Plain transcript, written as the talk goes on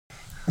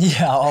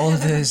Yeah, all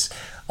of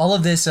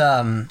this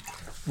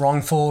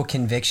wrongful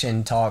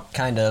conviction talk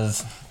kind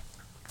of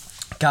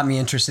got me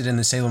interested in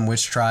the Salem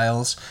witch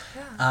trials.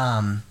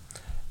 Yeah.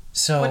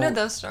 So when did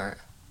those start?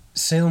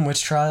 Salem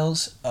witch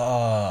trials,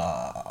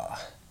 I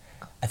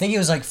think it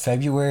was like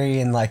February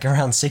in like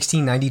around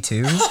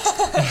 1692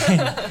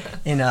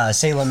 in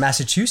Salem,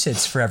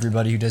 Massachusetts, for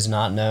everybody who does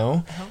not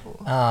know.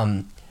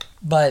 Oh.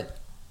 But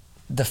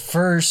the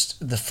first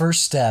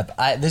step,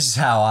 this is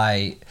how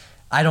I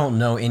don't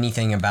know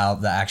anything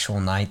about the actual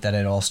night that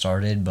it all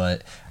started,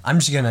 but I'm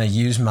just going to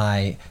use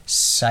my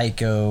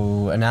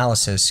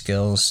psychoanalysis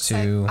skills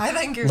to I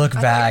think you're, look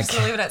I back. thought you were just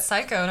going to leave it at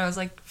psycho, and I was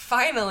like,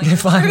 finally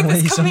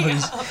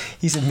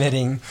he's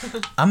admitting.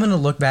 I'm going to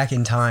look back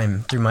in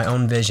time through my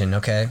own vision,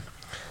 okay?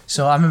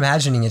 So I'm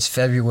imagining it's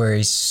February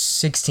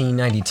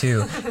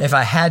 1692. If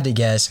I had to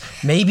guess,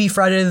 maybe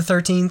Friday the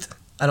 13th.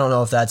 I don't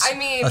know if that's a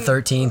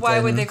 13th. Why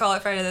would they call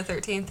it Friday the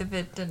 13th if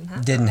it didn't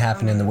happen? Didn't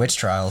happen in the witch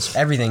trials.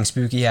 Everything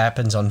spooky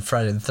happens on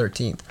Friday the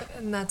 13th.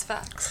 And that's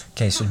facts.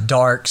 Okay, so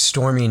dark,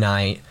 stormy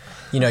night.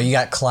 You know, you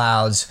got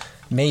clouds.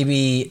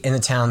 Maybe in the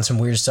town some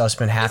weird stuff's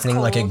been happening,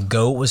 like a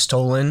goat was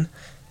stolen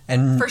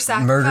and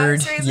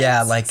murdered. Reasons?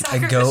 Yeah, like a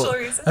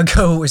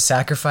goat was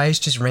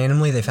sacrificed just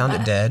randomly. They found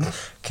it dead.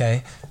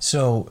 Okay,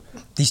 so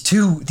these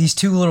two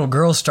little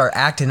girls start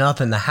acting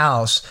up in the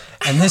house,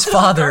 and these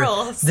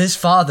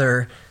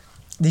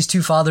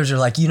two fathers are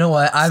like, you know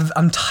what?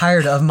 I'm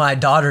tired of my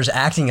daughters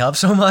acting up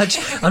so much.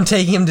 I'm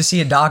taking them to see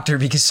a doctor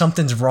because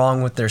something's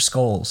wrong with their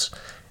skulls.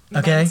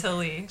 Okay,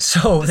 mentally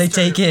so they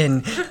take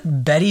in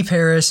Betty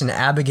Paris and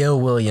Abigail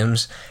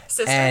Williams.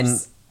 Sisters?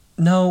 And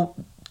no,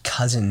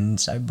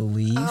 cousins, I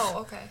believe.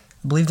 Oh, okay.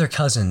 I believe they're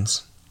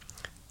cousins.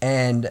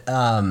 And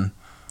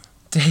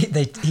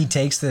he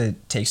takes the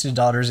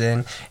daughters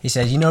in. He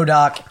says, you know,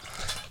 Doc,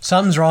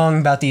 something's wrong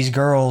about these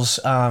girls.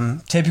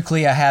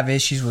 Typically I have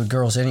issues with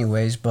girls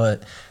anyways,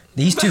 but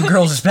these two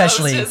girls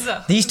especially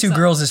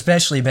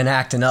been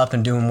acting up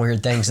and doing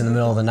weird things in the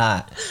middle of the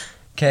night.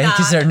 Okay,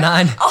 because they're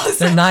 9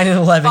 and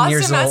 11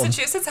 years old.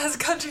 Massachusetts has a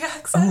country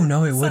accent. Oh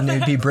no, it wouldn't.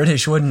 It'd be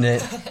British, wouldn't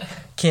it?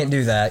 Can't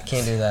do that.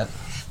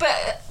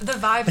 But the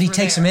vibe. But he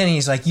takes them in and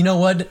he's like, you know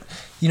what,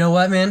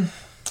 man?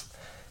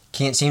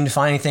 Can't seem to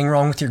find anything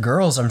wrong with your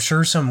girls. I'm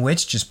sure some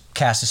witch just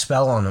cast a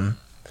spell on them.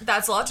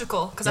 That's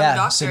logical, because I'm a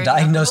doctor. So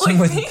diagnosed him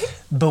with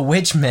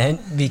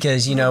bewitchment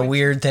because, you know,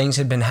 weird things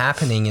had been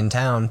happening in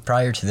town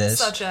prior to this.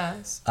 Such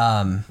as?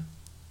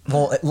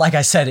 Well, like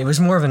I said, it was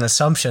more of an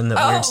assumption that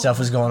weird stuff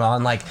was going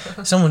on. Like,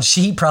 someone's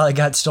sheep probably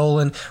got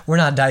stolen. We're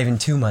not diving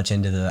too much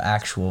into the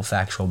actual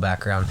factual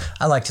background.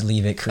 I like to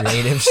leave it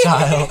creative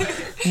style.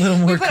 A little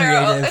more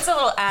creative. It's a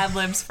little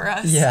ad-libs for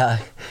us. Yeah.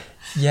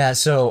 Yeah,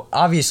 so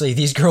obviously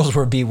these girls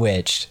were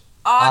bewitched.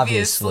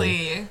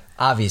 Obviously.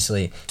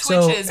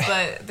 So, Twitches,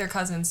 but they're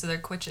cousins, so they're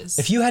quitches.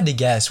 If you had to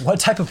guess,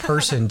 what type of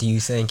person do you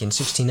think in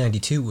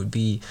 1692 would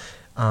be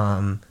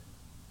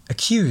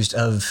accused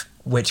of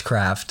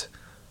witchcraft?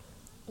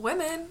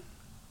 Women.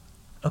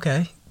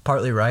 Okay,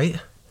 partly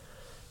right.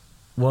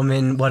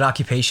 Woman, what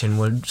occupation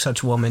would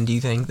such woman do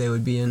you think they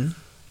would be in?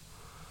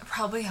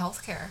 Probably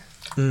healthcare.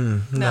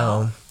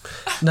 No,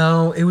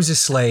 it was a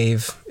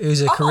slave. It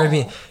was a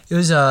Caribbean. It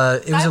was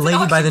a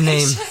lady by the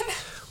name.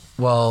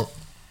 Well,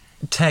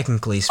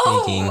 technically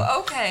speaking.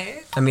 Oh,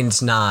 okay. I mean,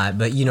 it's not,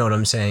 but you know what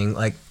I'm saying.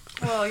 Like.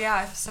 Well,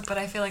 yeah, but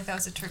I feel like that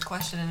was a trick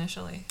question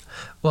initially.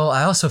 Well,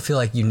 I also feel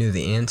like you knew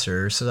the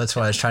answer, so that's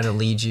why I was trying to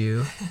lead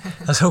you.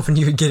 I was hoping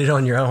you would get it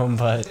on your own,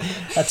 but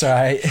that's all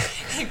right.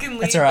 You can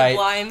lead that's all right. the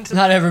blind.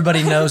 Not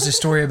everybody knows the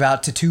story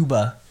about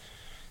Tituba,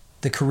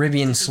 the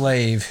Caribbean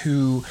slave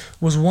who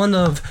was one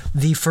of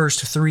the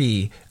first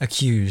 3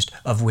 accused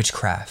of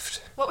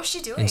witchcraft. What was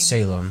she doing? In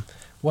Salem.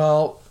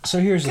 Well, so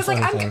here's the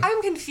funny thing.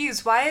 I'm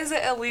confused. Why is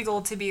it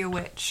illegal to be a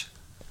witch?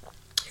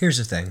 Here's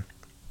the thing.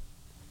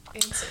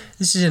 Answer.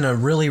 This is in a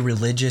really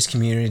religious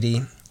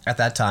community at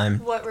that time.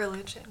 What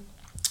religion?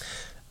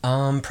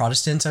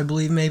 Protestants, I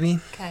believe, maybe.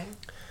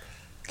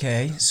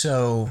 Okay,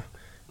 so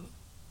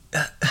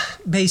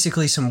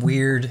basically some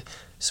weird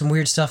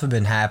stuff had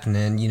been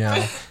happening, you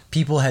know.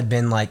 People had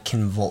been like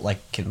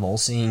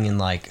convulsing and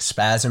like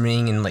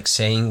spasming and like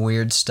saying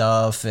weird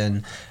stuff,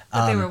 and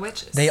but they were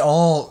witches. They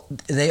all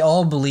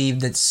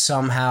believed that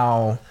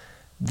somehow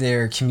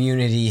their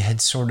community had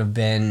sort of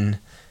been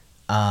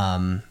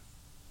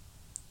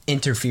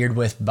interfered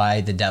with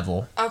by the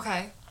devil.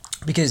 Okay.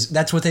 Because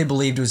that's what they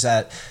believed, was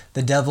that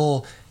the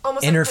devil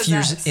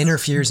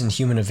interferes in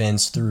human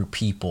events through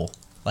people.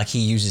 Like, he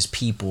uses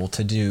people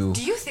to do.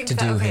 Do you think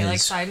that? Okay, like,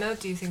 side note,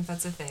 do you think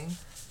that's a thing?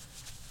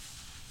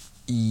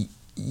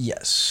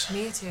 Yes.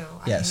 Me too.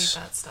 Yes. I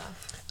hate that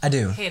stuff. I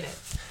do. Hate it.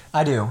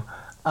 I do.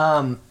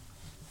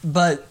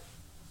 But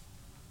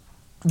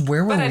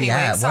where were we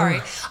at? Sorry.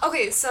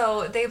 Okay,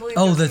 so they believe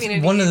the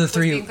community one of the was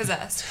 3 being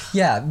possessed.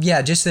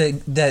 Yeah. Just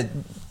that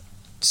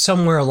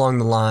somewhere along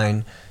the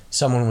line,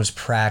 someone was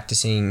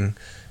practicing.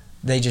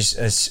 They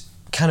just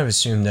kind of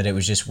assumed that it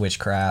was just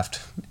witchcraft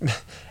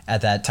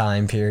at that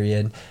time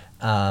period,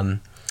 and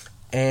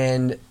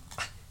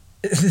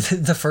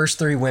the first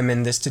three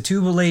women, this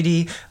Tituba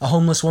lady, a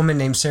homeless woman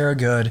named Sarah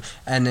Good,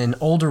 and an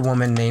older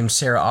woman named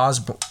Sarah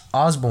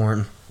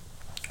Osborne,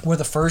 were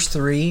the first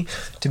three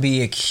to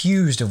be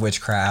accused of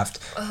witchcraft.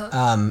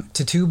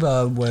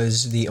 Tituba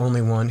was the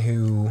only one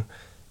who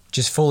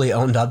just fully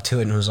owned up to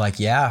it and was like,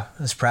 yeah,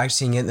 I was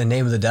practicing it in the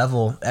name of the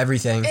devil,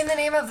 everything. In the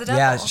name of the devil?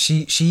 Yeah,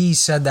 she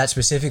said that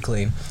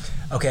specifically.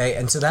 Okay,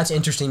 and so that's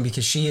interesting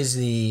because she is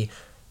the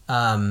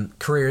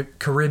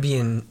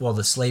Caribbean, well,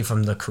 the slave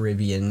from the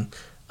Caribbean,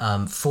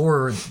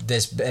 for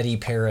this Betty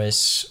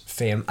Paris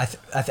fam.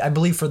 I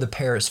believe for the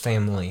Paris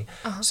family.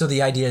 So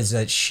the idea is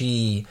that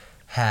she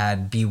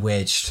had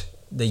bewitched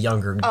the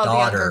younger daughter. The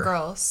younger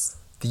girls.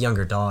 The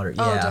younger daughter,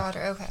 yeah. Oh,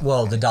 daughter, okay.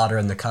 Well, the daughter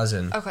and the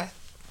cousin. Okay.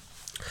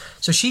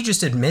 So she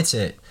just admits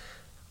it,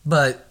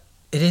 but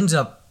it ends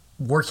up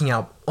working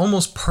out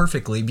almost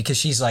perfectly because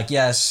she's like,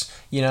 yes,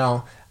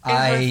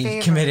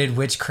 I committed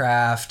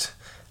witchcraft,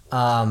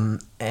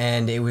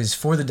 and it was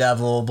for the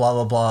devil, blah,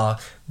 blah, blah.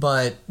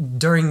 But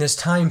during this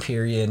time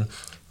period,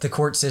 the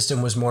court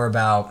system was more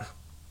about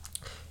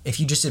if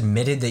you just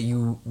admitted that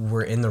you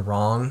were in the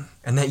wrong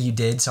and that you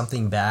did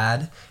something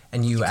bad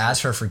and you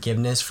asked for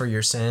forgiveness for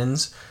your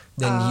sins,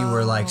 then you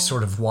were like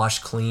sort of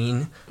washed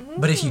clean.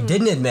 But if you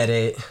didn't admit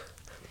it,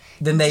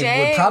 then they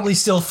would probably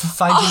still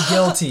find you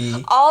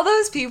guilty. All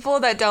those people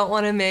that don't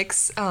want to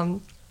mix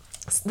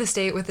the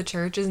state with the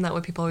church, isn't that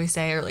what people always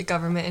say, or like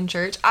government and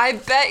church? I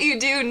bet you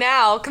do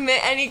now. Commit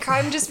any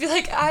crime, just be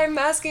like, I'm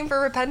asking for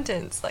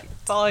repentance. Like,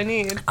 that's all I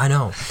need. I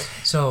know.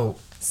 So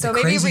the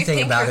maybe crazy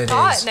thing about your it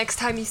thought is, next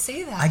time you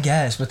say that. I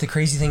guess, but the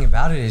crazy thing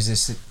about it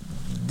is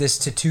this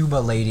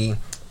Tituba lady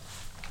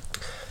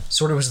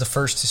sort of was the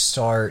first to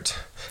start.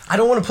 I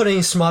don't want to put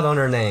any smut on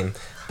her name,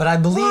 but I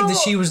believe that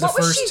she was the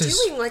first to. What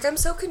was she doing? Like, I'm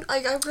so I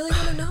really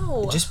want to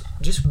know.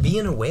 Just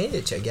being a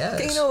witch, I guess.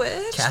 Being a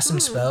witch? Casting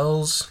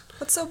spells.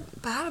 What's so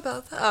bad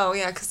about that? Oh,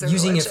 yeah, because they're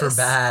using religious. it for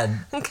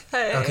bad.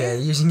 Okay,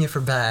 using it for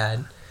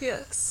bad.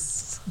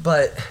 Yes.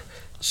 But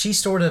she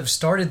sort of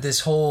started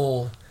this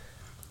whole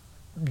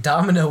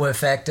domino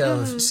effect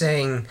of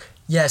saying,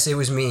 yes, it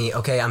was me.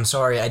 Okay, I'm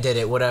sorry, I did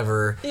it,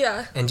 whatever.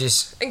 Yeah. And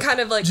kind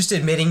of like just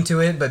admitting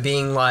to it, but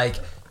being like,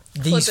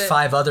 these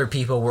 5 other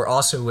people were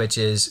also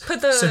witches.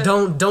 So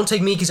don't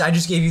take me because I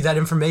just gave you that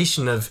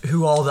information of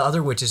who all the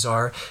other witches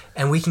are,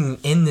 and we can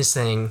end this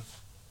thing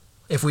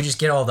if we just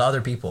get all the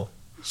other people.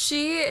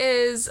 She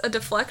is a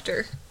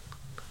deflector.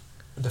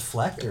 A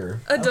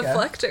deflector?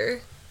 Deflector.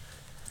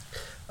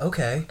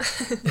 Okay.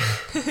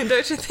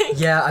 Don't you think?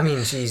 Yeah, I mean,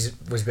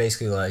 was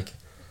basically like...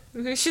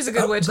 She's a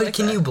good witch. But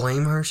can you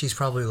blame her? She's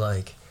probably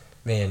like,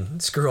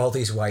 man, screw all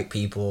these white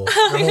people.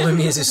 They're holding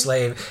me as a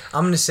slave.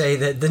 I'm going to say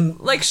that then...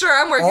 Like, sure,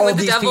 I'm working with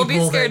the devil. Be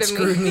scared of me.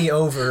 All these people that screwed me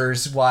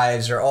over's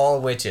wives are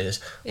all witches.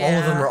 Yeah. All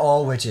of them are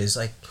all witches.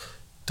 Like,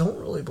 don't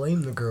really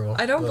blame the girl.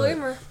 I don't blame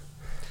her.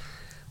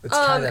 It's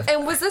kind of...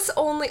 And was this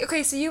only...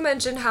 Okay, so you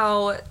mentioned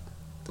how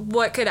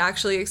what could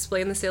actually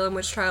explain the Salem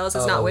witch trials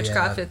is not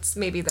witchcraft, it's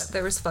maybe that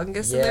there was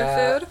fungus in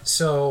their food?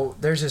 So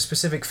there's a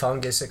specific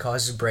fungus that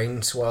causes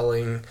brain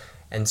swelling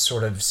and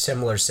sort of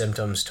similar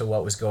symptoms to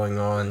what was going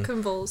on.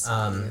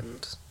 Convulsing.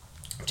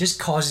 Just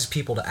causes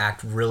people to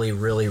act really,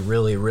 really,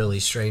 really, really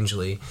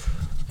strangely.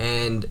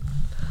 And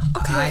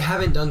I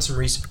haven't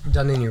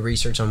done any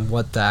research on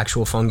what the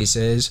actual fungus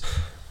is,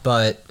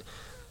 but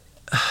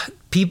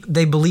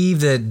they believe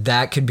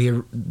that could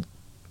be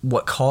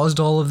what caused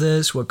all of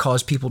this, what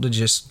caused people to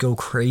just go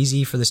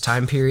crazy for this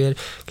time period,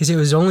 because it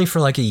was only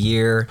for like a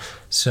year.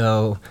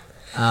 So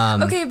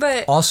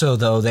but also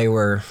though they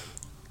were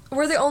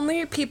the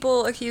only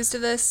people accused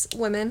of this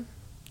women?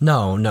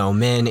 No,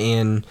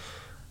 men,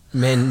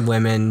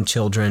 women,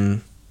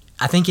 children.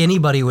 I think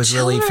anybody was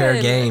really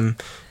fair game.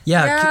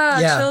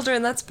 Yeah,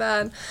 children, that's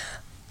bad.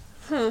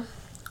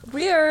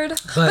 Weird.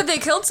 But they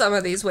killed some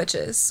of these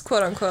witches,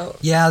 quote unquote.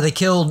 Yeah, they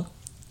killed,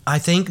 I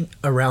think,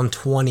 around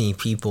 20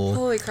 people.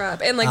 Holy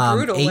crap. In, like,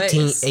 brutal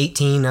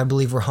 18, I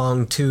believe, were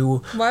hung.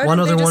 One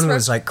other one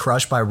was, like,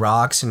 crushed by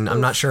rocks, and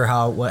I'm not sure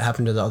what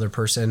happened to the other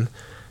person.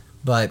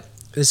 But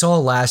this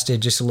all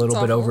lasted just a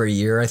little bit over a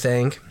year, I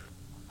think.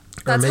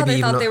 That's how they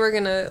thought they were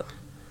going to,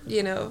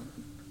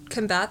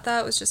 combat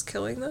that, was just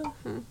killing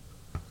them?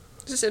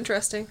 Just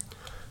interesting.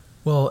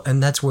 Well,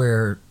 and that's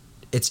where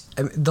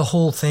the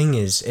whole thing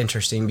is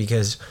interesting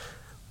because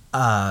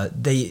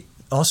they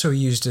also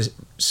used a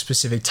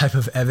specific type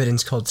of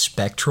evidence called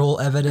spectral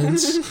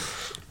evidence,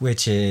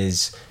 which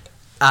is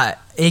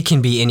it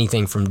can be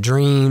anything from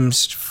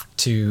dreams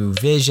to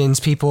visions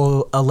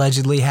people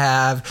allegedly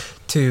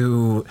have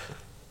to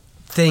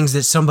things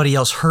that somebody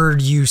else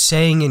heard you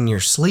saying in your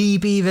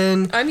sleep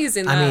even. I'm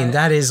using that. I mean,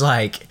 that is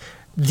like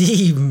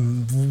the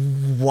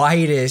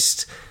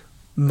widest,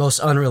 most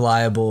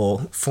unreliable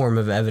form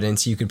of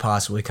evidence you could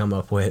possibly come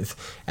up with.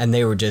 And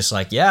they were just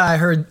like, yeah, I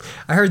heard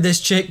this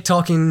chick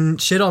talking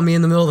shit on me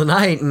in the middle of the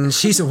night and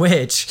she's a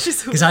witch.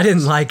 Because I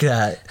didn't like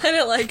that. I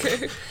didn't like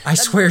her. I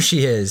swear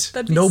she is.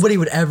 Nobody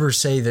would ever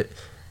say that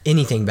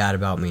anything bad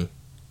about me.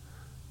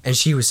 And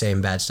she was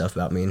saying bad stuff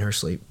about me in her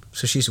sleep.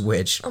 So she's a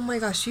witch. Oh my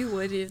gosh, you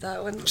would do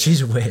that one.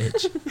 She's a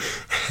witch.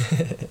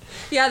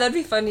 Yeah, that'd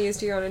be fun to use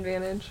to your own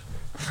advantage.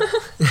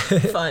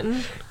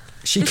 Fun.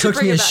 She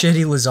cooked me a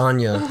shitty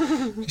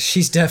lasagna.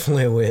 She's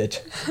definitely a witch.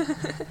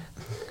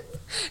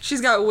 She's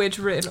got witch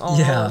written all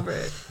over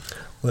it.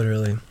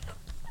 Literally.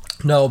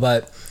 No,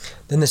 but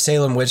then the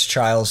Salem witch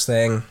trials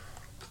thing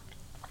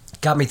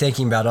got me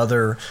thinking about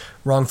other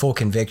wrongful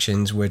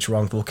convictions, which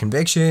wrongful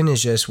conviction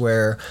is just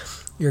where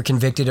you're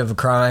convicted of a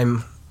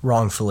crime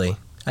wrongfully.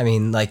 I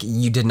mean, like,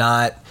 you're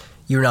not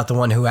the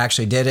one who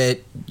actually did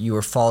it. You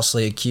were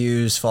falsely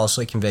accused,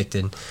 falsely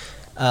convicted.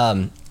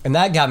 And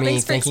that got me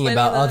thinking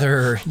about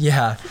other,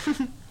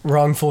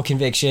 wrongful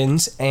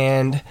convictions.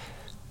 And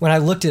when I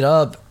looked it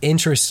up,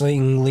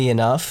 interestingly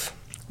enough,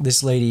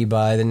 this lady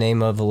by the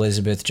name of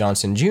Elizabeth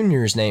Johnson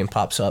Jr.'s name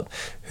pops up,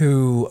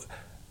 who,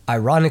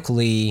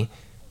 ironically,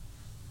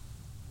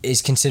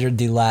 is considered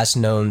the last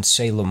known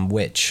Salem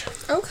witch.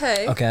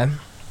 Okay.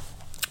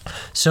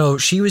 So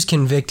she was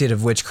convicted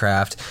of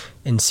witchcraft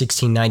in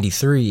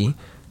 1693,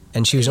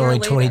 and she was only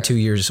 22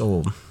 years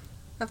old.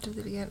 After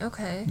the beginning,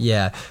 okay.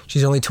 Yeah,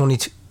 she's only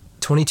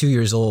 22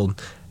 years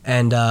old,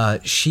 and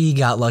she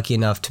got lucky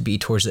enough to be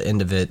towards the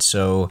end of it,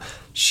 so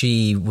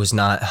she was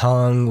not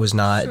hung,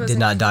 did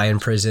not die in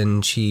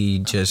prison. She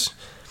just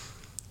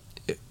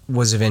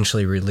was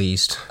eventually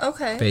released.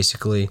 Okay.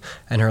 Basically,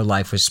 and her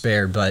life was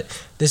spared. But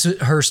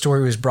her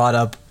story was brought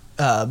up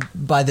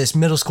by this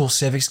middle school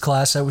civics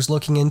class that was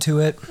looking into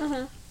it.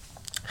 Mm-hmm.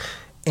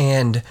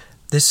 And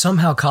this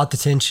somehow caught the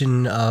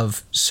attention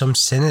of some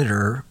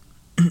senator,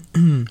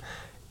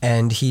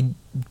 and he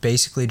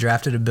basically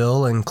drafted a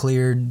bill and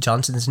cleared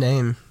Johnson's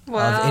name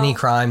of any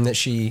crime that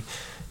she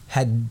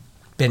had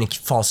been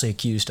falsely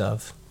accused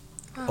of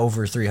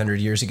over 300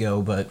 years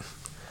ago. But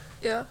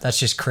that's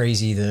just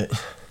crazy that it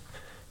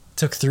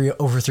took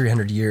over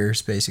 300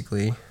 years,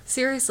 basically.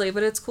 Seriously,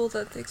 but it's cool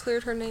that they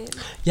cleared her name.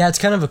 Yeah, it's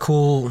kind of a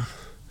cool...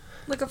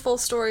 Like a full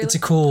story. It's a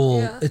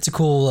cool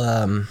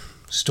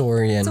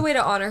story. And it's a way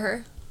to honor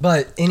her.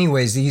 But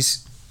anyways,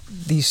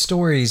 these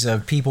stories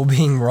of people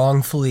being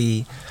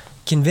wrongfully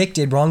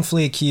convicted,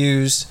 wrongfully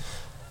accused,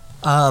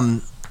 I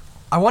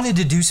wanted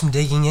to do some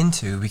digging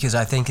into because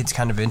I think it's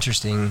kind of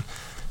interesting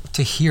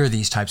to hear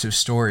these types of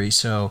stories.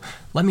 So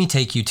let me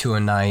take you to a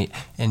night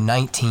in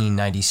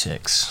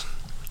 1996.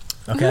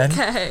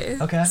 Okay.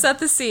 Set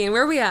the scene.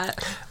 Where are we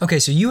at? Okay,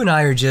 so you and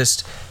I are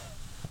just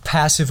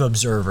passive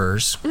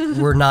observers.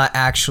 We're not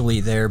actually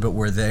there, but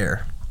we're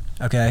there.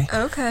 Okay?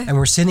 And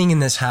we're sitting in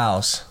this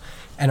house,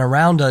 and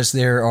around us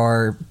there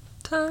are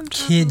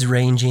kids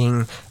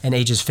ranging in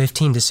ages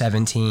 15 to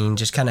 17,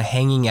 just kind of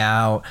hanging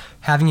out,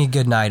 having a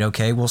good night,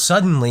 okay? Well,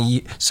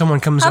 suddenly someone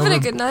comes over. Having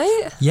a good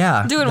night?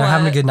 Yeah. Doing they're what?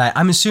 having a good night.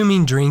 I'm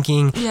assuming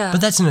drinking, but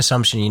that's an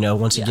assumption,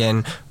 Once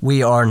again,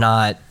 we are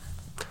not...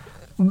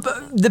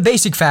 The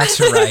basic facts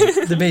are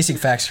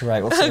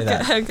right. We'll say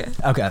that.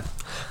 Okay.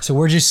 So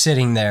we're just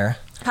sitting there.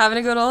 Having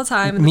a good old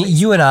time.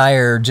 You and I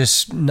are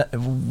just...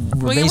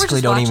 we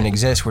basically don't watching. even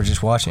exist. We're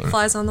just watching.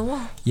 Flies on the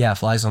wall. Yeah,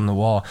 flies on the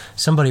wall.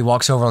 Somebody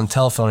walks over on the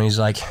telephone and he's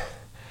like,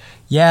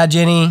 yeah,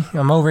 Jenny,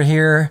 I'm over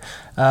here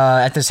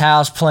at this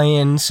house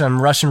playing some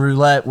Russian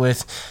roulette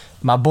with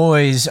my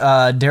boys,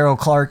 Daryl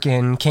Clark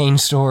and Kane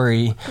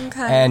Story.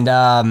 Okay. And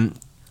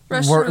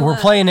we're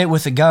playing it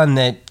with a gun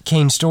that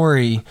Kane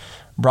Story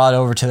brought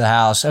over to the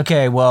house.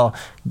 Okay, well,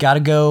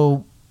 gotta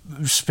go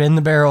spin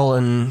the barrel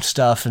and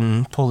stuff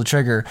and pull the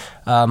trigger.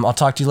 I'll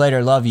talk to you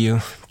later. Love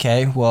you.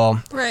 Okay,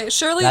 well, right.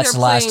 Surely that's the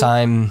last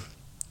time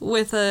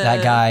with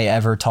that guy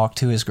ever talked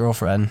to his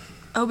girlfriend.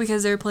 Oh,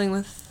 because they were playing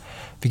with...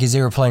 Because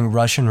they were playing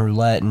Russian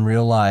roulette in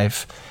real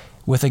life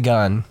with a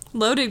gun.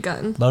 Loaded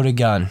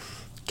gun.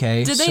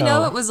 Okay. Did they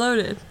know it was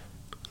loaded?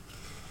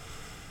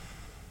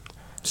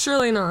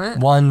 Surely not.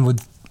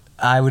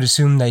 I would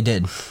assume they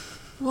did.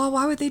 Well,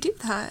 why would they do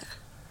that?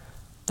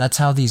 That's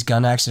how these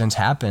gun accidents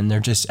happen. They're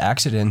just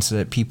accidents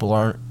that people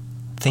aren't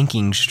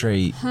thinking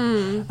straight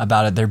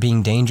about it. They're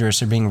being dangerous.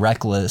 They're being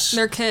reckless.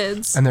 They're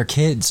kids. And they're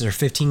kids. They're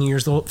 15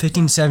 years old,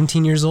 15,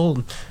 17 years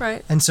old.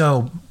 Right. And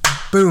so,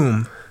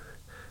 boom,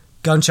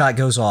 gunshot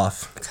goes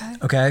off.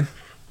 Okay?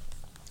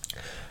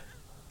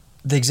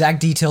 The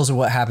exact details of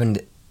what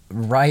happened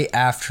right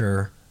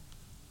after,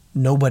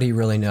 nobody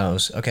really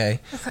knows. Okay?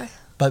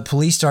 But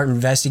police start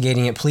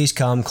investigating it. Police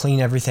come,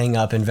 clean everything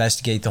up,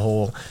 investigate the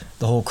whole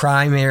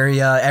crime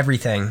area,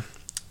 everything.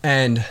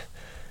 And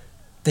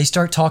they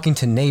start talking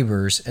to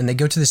neighbors, and they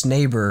go to this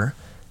neighbor,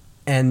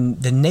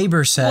 and the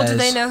neighbor says... Well, do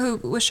they know who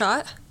was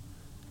shot?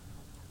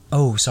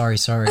 Oh, sorry.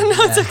 No,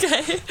 it's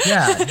okay.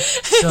 Yeah.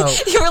 So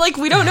you were like,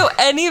 we don't know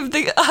any of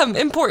the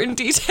important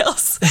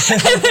details. And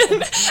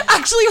then,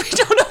 actually, we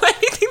don't know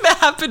anything that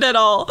happened at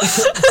all.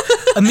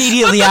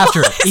 Immediately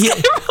after.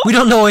 We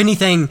don't know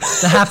anything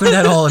that happened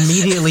at all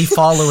immediately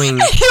following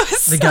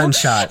the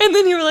gunshot. And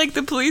then you were like,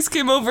 the police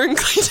came over and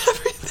cleaned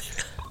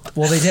everything.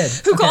 Well, they did.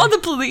 Who called the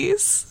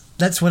police?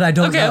 That's what I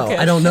don't know.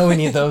 I don't know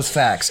any of those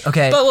facts.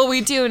 Okay. But what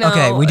we do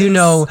know we do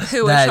know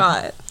who was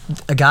shot.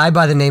 A guy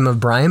by the name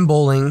of Brian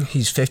Bowling,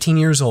 he's 15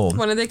 years old.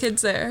 One of the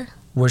kids there.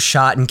 Was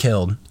shot and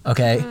killed,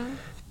 okay? Mm-hmm.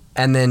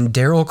 And then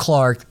Daryl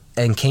Clark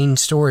and Kane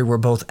Story were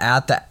both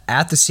at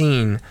the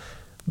scene,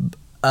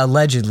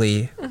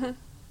 allegedly,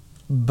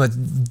 but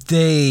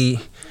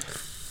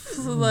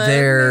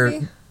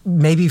they're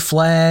maybe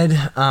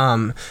fled.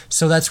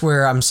 So that's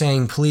where I'm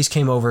saying police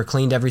came over,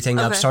 cleaned everything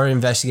up, started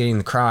investigating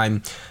the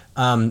crime.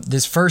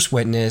 This first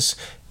witness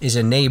is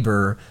a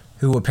neighbor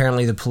who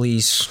apparently the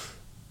police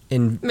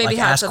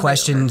asked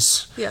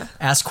questions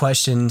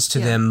to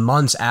them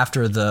months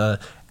after the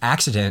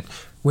accident,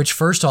 which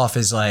first off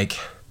is like,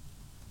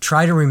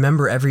 try to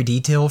remember every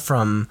detail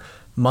from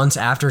months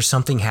after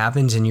something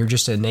happens and you're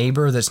just a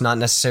neighbor that's not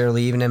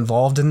necessarily even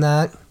involved in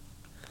that.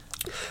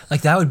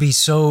 Like, that would be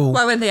so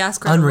why wouldn't they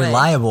ask right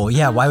unreliable. Away?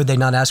 Yeah, why would they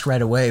not ask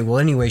right away? Well,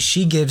 anyway,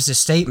 she gives a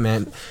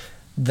statement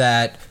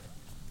that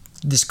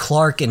this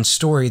Clark and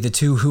Story, the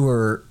two who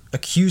are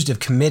accused of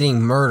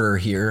committing murder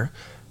here,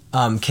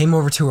 came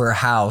over to her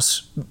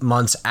house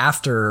months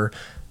after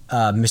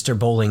Mr.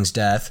 Bowling's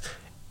death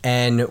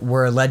and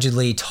were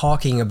allegedly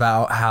talking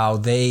about how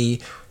they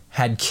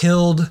had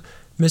killed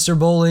Mr.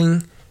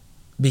 Bowling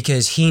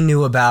because he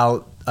knew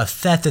about a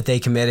theft that they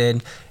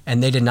committed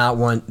and they did not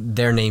want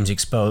their names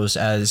exposed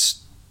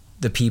as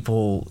the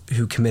people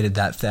who committed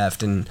that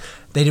theft, and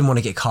they didn't want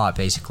to get caught,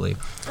 basically.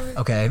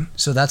 Okay,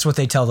 so that's what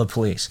they tell the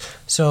police.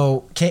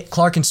 So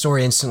Clark and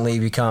Story instantly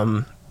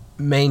become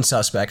main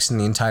suspects in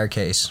the entire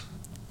case.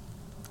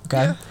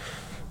 Okay? Yeah.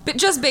 But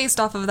just based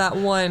off of that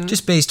one,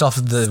 just based off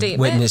of the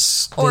statement?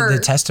 Witness, the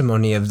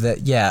testimony of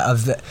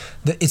the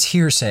it's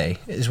hearsay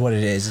is what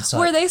it is. It's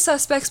were they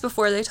suspects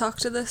before they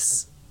talked to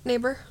this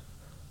neighbor?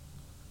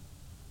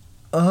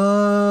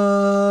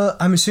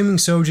 I'm assuming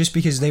so, just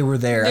because they were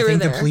there. I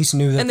think the police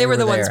knew that and they were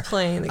the there. ones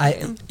playing the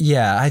game.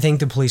 I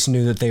think the police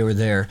knew that they were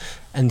there,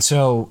 and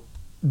so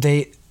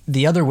the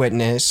other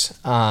witness,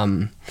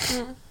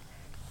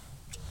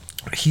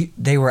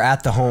 they were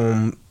at the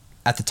home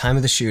at the time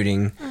of the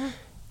shooting.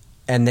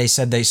 And they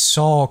said they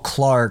saw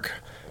Clark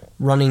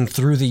running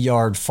through the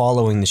yard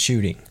following the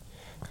shooting.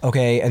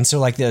 Okay, and so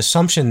like the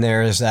assumption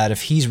there is that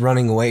if he's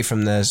running away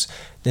from this,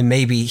 then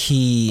maybe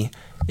he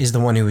is the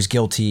one who was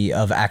guilty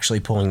of actually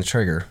pulling the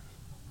trigger.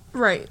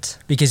 Right.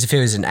 Because if it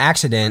was an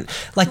accident,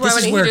 like this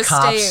is where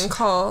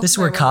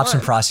cops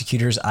and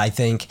prosecutors, I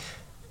think,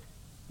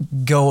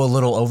 go a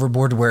little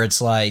overboard, where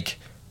it's like,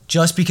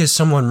 just because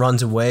someone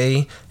runs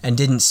away and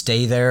didn't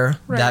stay there,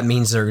 that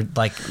means they're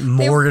like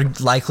more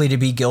likely to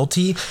be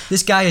guilty.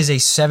 This guy is a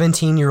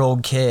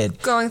 17-year-old kid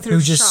going through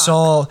who just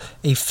saw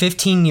a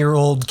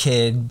 15-year-old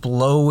kid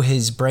blow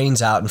his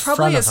brains out in front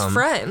of him. Probably his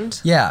friend.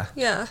 Yeah.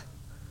 Yeah.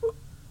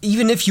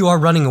 Even if you are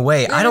running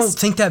away, I don't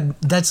think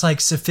that's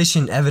like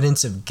sufficient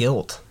evidence of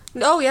guilt.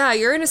 Oh yeah,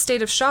 you're in a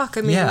state of shock.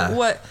 I mean,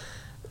 what?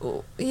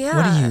 Yeah.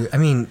 What do you? I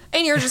mean,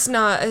 and you're just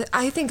not.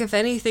 I think if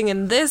anything,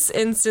 in this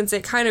instance,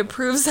 it kind of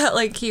proves that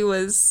like he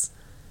was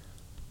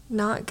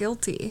not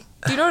guilty.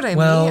 Do you know what I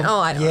mean? Oh,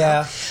 I don't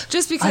know.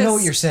 Just because I know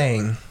what you're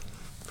saying.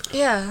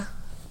 Yeah.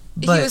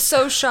 But he was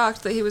so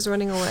shocked that he was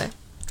running away.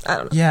 I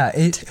don't know.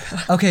 Yeah.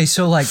 Okay.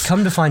 So like,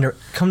 come to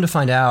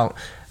find out,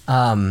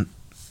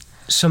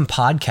 some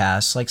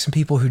podcasts, like some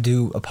people who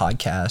do a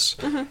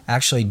podcast,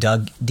 actually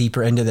dug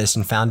deeper into this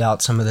and found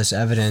out some of this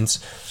evidence,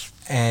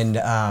 and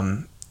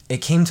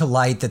it came to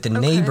light that the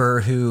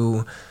neighbor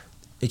who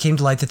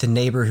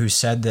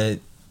said that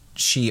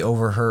she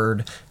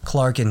overheard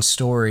Clark and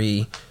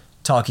Story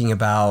talking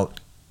about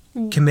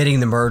committing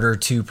the murder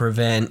to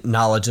prevent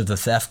knowledge of the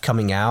theft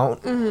coming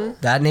out.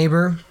 That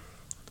neighbor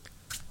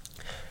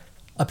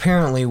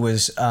apparently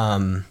was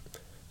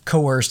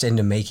coerced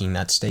into making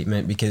that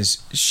statement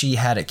because she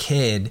had a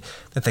kid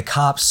that the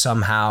cops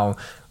somehow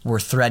were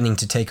threatening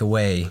to take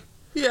away.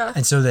 Yeah.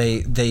 And so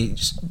they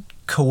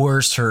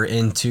coerced her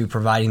into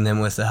providing them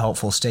with a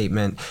helpful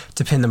statement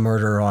to pin the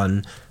murder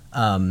on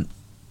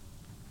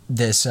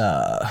this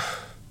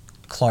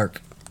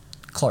Clark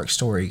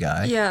Story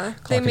guy. Yeah,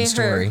 Clark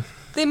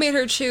they made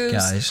her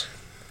choose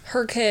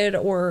her kid,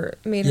 or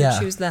made her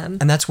choose them.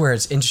 And that's where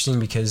it's interesting,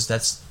 because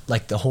that's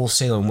like the whole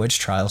Salem witch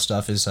trial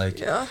stuff is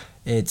like,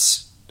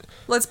 it's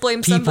let's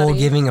blame people somebody.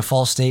 Giving a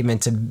false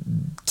statement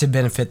to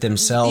benefit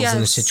themselves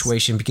in a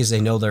situation because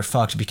they know they're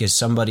fucked, because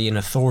somebody in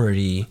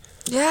authority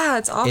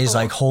it's awful. Is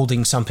like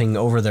holding something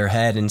over their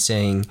head and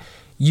saying,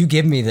 you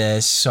give me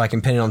this so I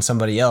can pin it on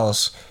somebody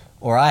else,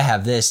 or I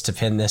have this to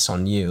pin this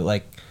on you.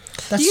 Like,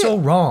 that's so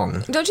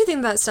wrong. Don't you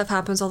think that stuff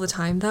happens all the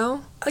time,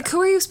 though? Like,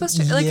 who are you supposed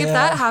to... Like, if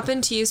that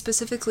happened to you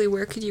specifically,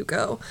 where could you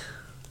go?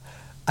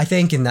 I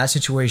think in that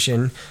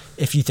situation,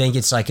 if you think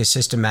it's like a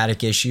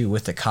systematic issue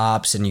with the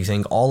cops, and you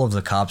think all of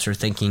the cops are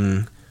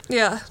thinking...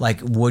 like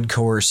would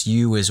coerce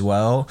you as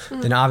well,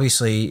 then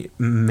obviously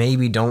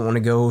maybe don't want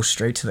to go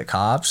straight to the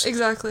cops.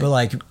 Exactly. But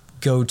like,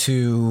 go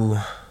to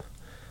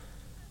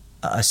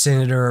a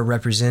senator or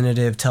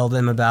representative, tell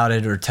them about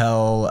it, or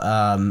tell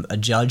a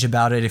judge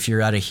about it if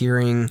you're at a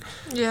hearing.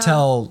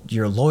 Tell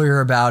your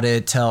lawyer about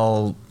it.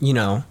 Tell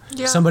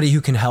somebody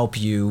who can help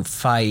you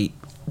fight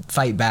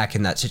back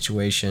in that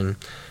situation.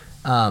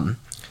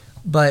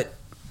 But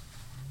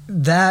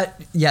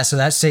so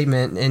that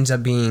statement ends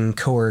up being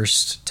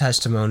coerced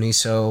testimony.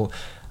 So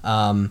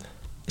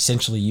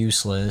essentially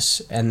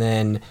useless. And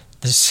then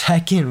the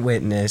second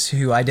witness,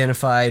 who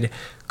identified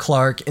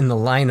Clark in the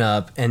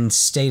lineup and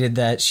stated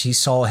that she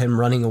saw him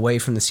running away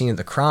from the scene of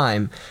the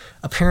crime,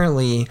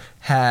 apparently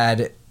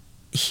had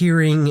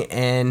hearing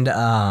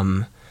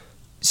and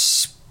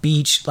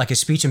speech, like a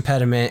speech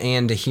impediment,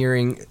 and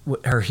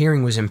her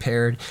hearing was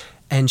impaired,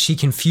 and she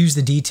confused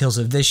the details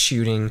of this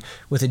shooting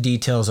with the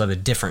details of a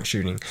different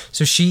shooting.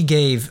 So she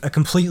gave a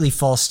completely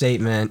false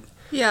statement.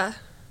 Yeah.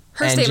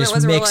 Her and statement just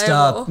was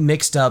reliable.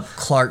 mixed up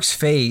Clark's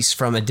face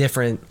from a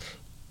different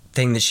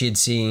thing that she had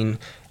seen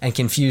and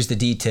confused the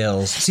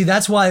details. See,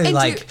 that's why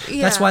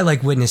that's why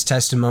witness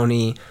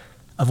testimony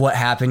of what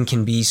happened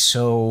can be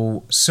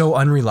so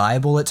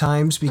unreliable at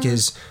times,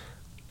 because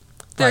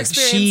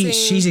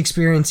she's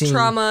experiencing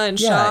trauma and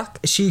shock.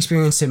 She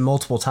experienced it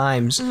multiple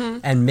times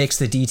and mixed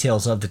the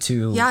details of the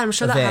two. Yeah, I'm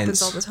sure events. that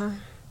happens all the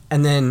time.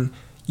 And then,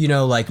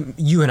 like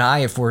you and I,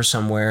 if we're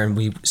somewhere and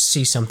we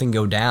see something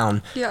go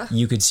down,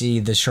 you could see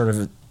the sort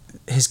of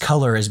his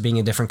color as being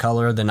a different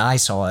color than I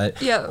saw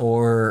it. Yeah.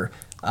 Or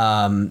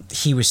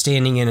he was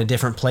standing in a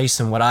different place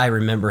than what I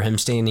remember him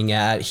standing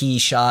at. He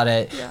shot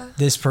at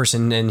this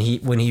person and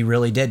when he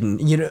really didn't.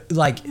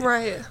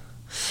 Right.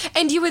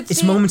 And you would think...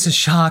 It's moments of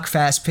shock,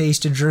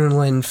 fast-paced,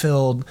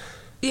 adrenaline-filled.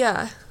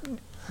 Yeah.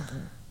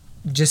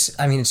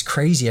 It's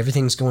crazy.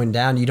 Everything's going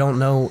down. You don't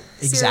know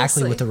exactly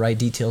Seriously. what the right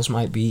details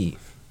might be.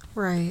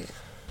 Right.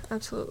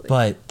 Absolutely.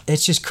 But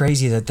it's just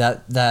crazy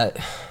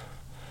that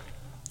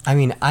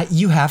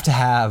you have to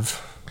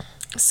have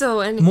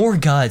more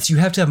guts. You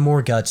have to have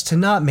more guts to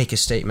not make a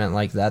statement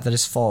like that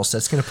is false.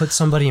 That's going to put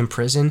somebody in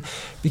prison,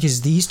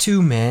 because these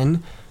two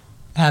men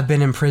have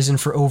been in prison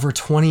for over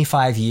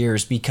 25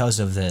 years because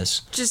of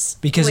this.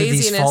 Just because of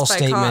these false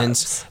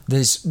statements,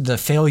 the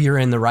failure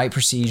in the right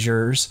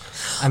procedures.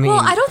 I mean, well,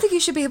 I don't think you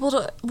should be able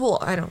to. Well,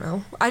 I don't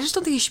know. I just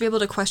don't think you should be able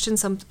to question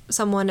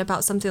someone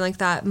about something like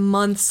that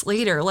months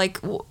later. Like,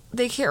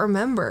 they can't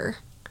remember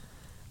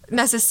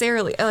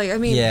necessarily.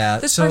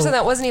 This person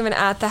that wasn't even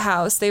at the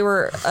house. They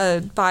were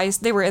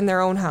They were in their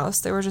own house.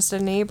 They were just a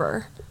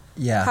neighbor.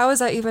 Yeah. How is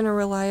that even a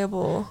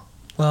reliable?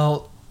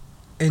 Well,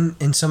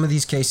 in some of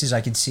these cases, I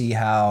could see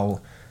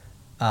how.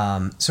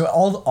 So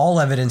all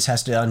evidence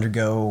has to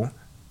undergo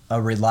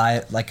a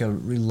reliableness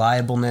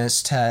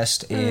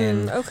test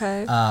and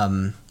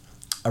a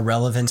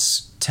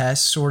relevance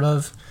test, sort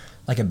of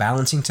like a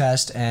balancing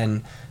test.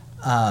 And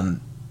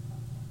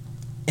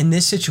in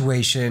this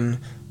situation,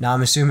 now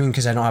I'm assuming,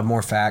 because I don't have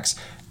more facts,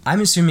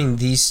 I'm assuming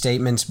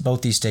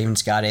both these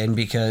statements got in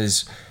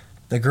because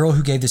the girl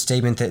who gave the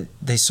statement that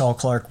they saw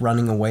Clark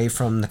running away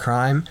from the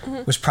crime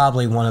was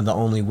probably one of the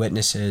only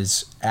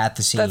witnesses at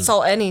the scene. That saw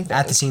anything.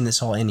 At the scene that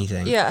saw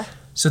anything. Yeah.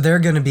 So they're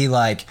going to be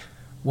like,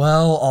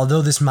 well,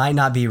 although this might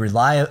not be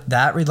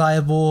that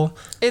reliable,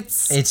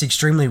 it's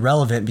extremely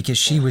relevant because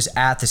she was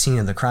at the scene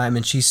of the crime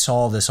and she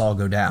saw this all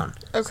go down.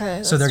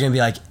 Okay. So they're going to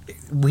be like,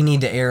 we need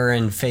to err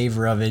in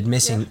favor of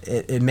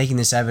making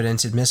this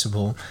evidence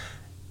admissible.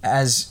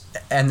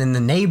 And then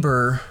the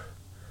neighbor,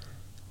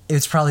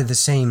 it's probably the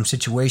same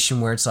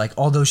situation where it's like,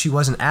 although she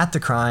wasn't at the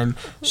crime,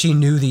 she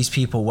knew these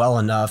people well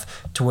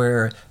enough to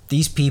where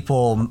these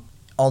people,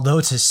 although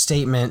it's a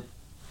statement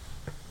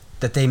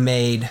that they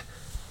made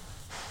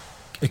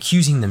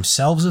accusing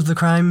themselves of the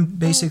crime,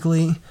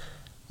 basically,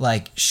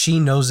 like, she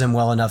knows them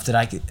well enough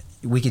that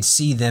we could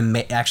see them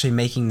actually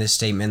making this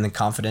statement in the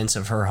confidence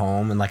of her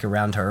home and like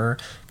around her,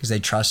 because they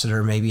trusted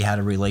her, maybe had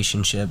a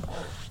relationship,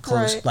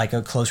 like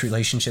a close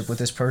relationship with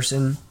this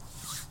person.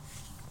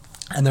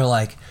 And they're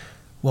like,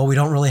 well, we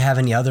don't really have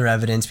any other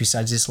evidence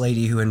besides this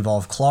lady who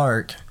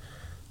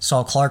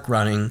saw Clark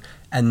running,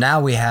 and now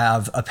we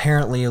have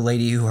apparently a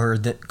lady who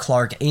heard that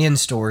Clark and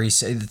Story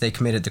say that they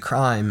committed the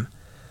crime.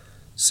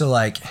 So,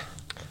 like,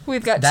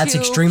 we've got it's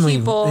extremely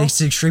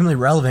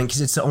relevant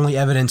because it's the only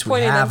evidence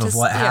we have of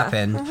what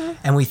happened,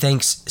 and we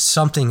think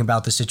something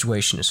about the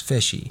situation is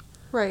fishy.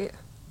 Right.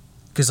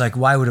 Because, like,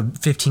 why would a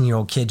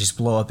 15-year-old kid just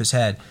blow up his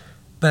head?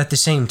 But at the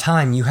same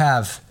time, you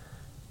have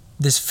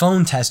this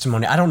phone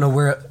testimony. I don't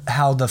know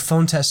how the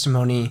phone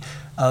testimony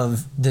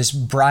of this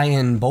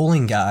Brian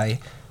Bowling guy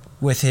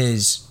with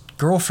his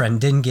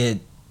girlfriend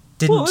didn't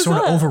sort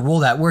of overrule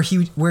that, where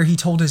he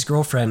told his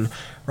girlfriend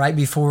right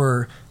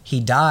before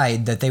he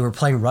died that they were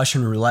playing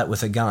Russian roulette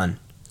with a gun.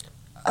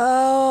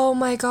 Oh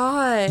my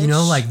gosh.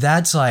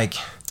 That's like,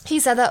 he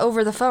said that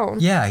over the phone.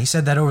 Yeah, he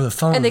said that over the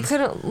phone. And they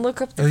couldn't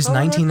look up the phone. It was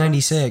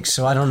 1996,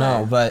 so I don't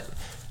know, but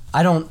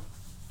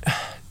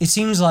it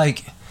seems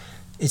like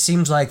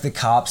the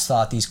cops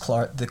thought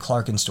the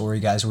Clark and Story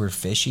guys were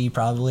fishy,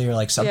 probably, or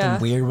like something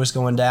weird was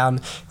going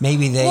down.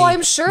 Maybe they. Well,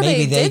 I'm sure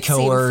they did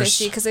seem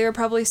fishy because they were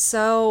probably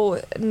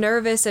so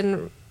nervous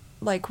and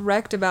like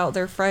wrecked about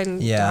their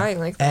friend dying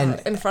like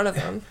that in front of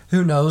them.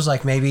 Who knows?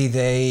 Like, maybe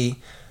they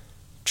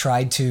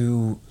tried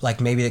to, like,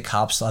 maybe the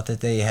cops thought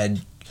that they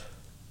had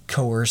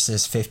coerced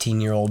this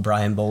 15-year-old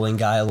Brian Bowling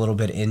guy a little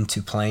bit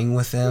into playing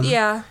with them.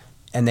 Yeah.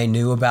 And they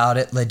knew about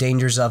it, the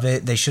dangers of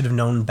it. They should have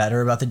known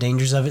better about the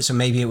dangers of it. So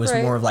maybe it was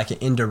more of like an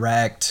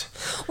indirect.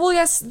 Well,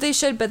 yes, they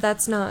should, but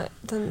that's not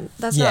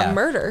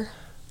murder.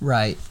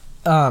 Right.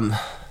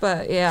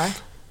 But yeah.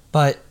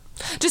 But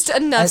just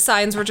enough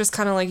signs were just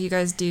kind of like, you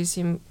guys do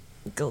seem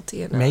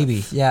guilty enough.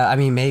 Maybe. Yeah, I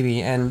mean,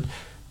 maybe. And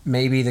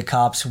maybe the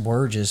cops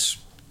were just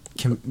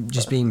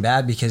being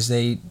bad because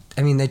they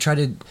tried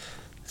to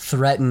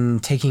threaten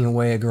taking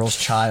away a girl's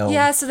child.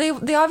 Yeah, so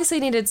they obviously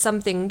needed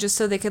something just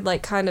so they could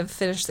like kind of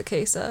finish the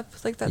case up.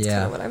 Like that's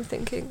kind of what I'm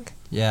thinking.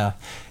 Yeah.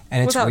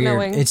 And it's without weird.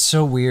 Knowing it's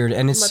so weird,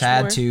 and it's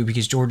sad more. too,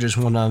 because Georgia's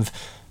one of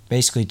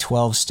basically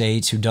 12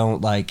 states who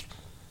don't like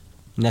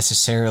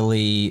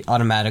necessarily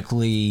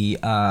automatically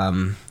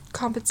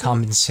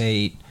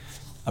compensate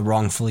a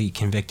wrongfully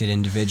convicted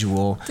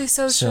individual. They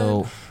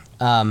so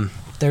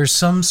there's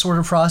some sort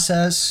of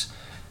process,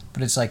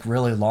 but it's like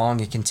really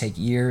long. It can take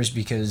years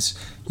because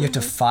you have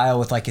to file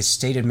with like a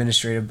state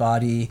administrative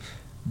body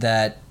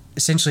that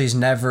essentially has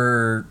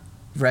never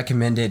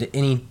recommended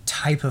any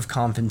type of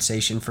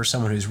compensation for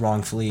someone who's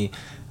wrongfully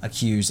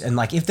accused. And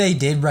like if they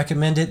did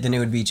recommend it, then it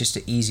would be just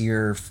an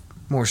easier,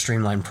 more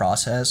streamlined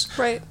process.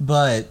 Right.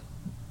 But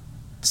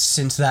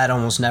since that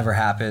almost never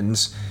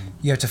happens,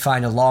 you have to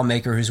find a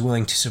lawmaker who's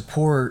willing to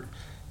support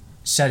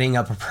setting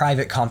up a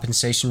private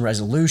compensation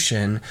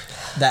resolution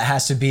that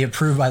has to be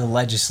approved by the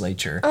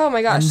legislature. Oh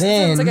my gosh, and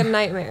then, that sounds like a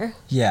nightmare.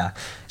 Yeah.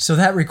 So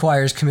that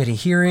requires committee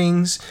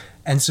hearings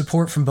and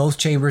support from both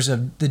chambers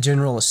of the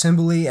General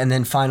Assembly, and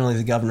then finally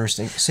the governor's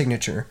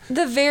signature.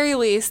 The very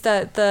least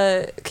that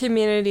the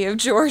community of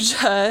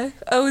Georgia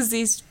owes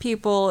these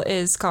people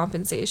is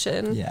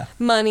compensation. Yeah.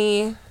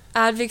 Money,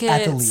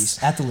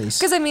 advocates. At the least.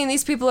 Because, I mean,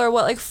 these people are,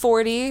 what, like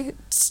 40,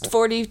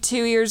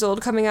 42 years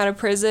old coming out of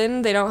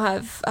prison. They don't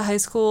have a high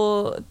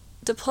school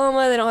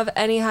diploma. They don't have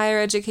any higher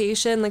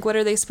education. Like, what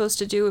are they supposed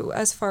to do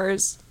as far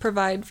as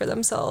provide for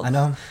themselves? I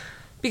know.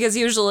 Because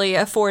usually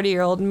a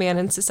 40-year-old man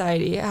in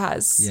society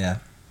has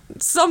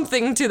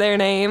something to their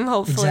name,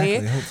 hopefully.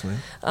 Exactly,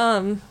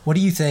 hopefully. What do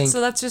you think?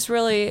 So that's just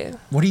really...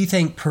 What do you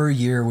think per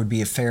year would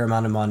be a fair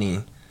amount of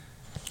money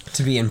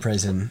to be in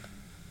prison?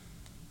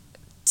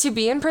 To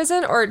be in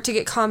prison or to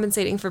get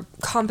compensated for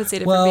being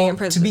in Well,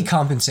 prison? to be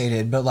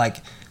compensated, but like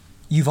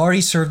you've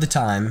already served the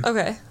time.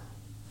 Okay.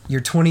 You're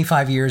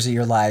 25 years of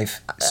your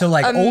life. So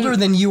like older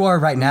than you are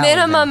right now.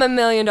 Minimum $1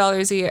 million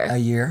a year. A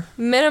year?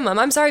 Minimum.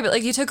 I'm sorry, but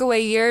like you took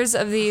away years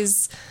of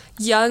these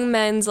young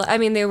men's, I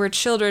mean, they were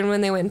children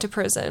when they went into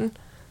prison.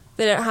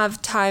 They didn't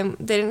have time.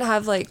 They didn't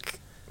have like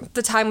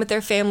the time with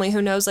their family.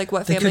 Who knows like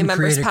what family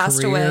members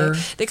passed away.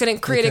 They couldn't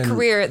create a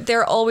career.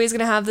 They're always going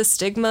to have the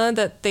stigma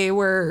that they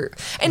were,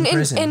 and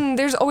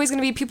there's always going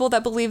to be people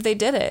that believe they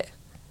did it,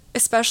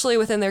 especially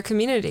within their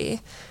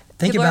community.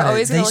 Think people about are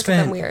always it. going to look at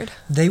them weird.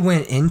 They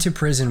went into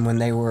prison when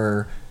they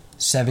were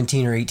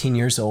 17 or 18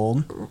 years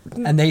old,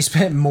 and they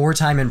spent more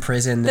time in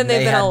prison than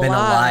they had been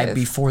alive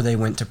before they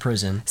went to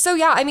prison. So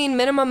yeah, I mean,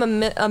 minimum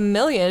 $1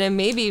 million, and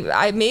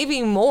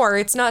maybe more.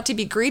 It's not to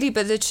be greedy,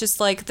 but it's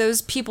just like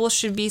those people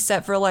should be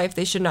set for life.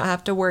 They should not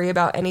have to worry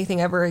about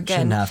anything ever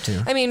again. Shouldn't have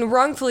to. I mean,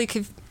 wrongfully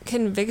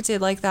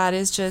convicted like that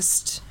is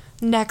just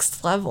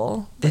next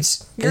level.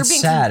 It's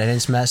sad and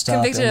it's messed up.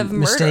 Convicted of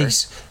murder.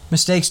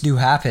 Mistakes do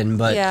happen,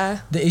 but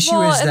the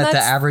issue is that the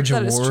average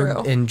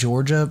award in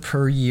Georgia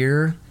per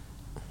year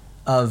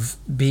of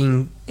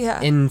being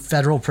in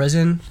federal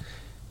prison,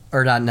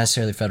 or not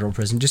necessarily federal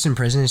prison, just in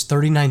prison, is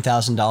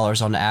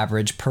 $39,000 on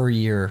average per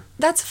year.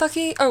 That's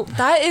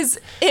that is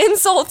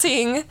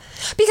insulting,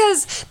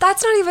 because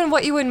that's not even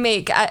what you would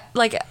make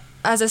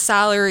as a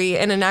salary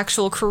in an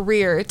actual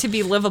career to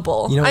be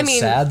livable. You know what's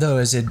sad though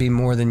is it'd be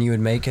more than you would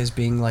make as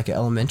being like an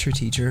elementary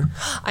teacher.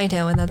 I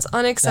know, and that's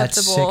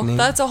unacceptable. That's sickening.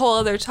 That's a whole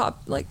other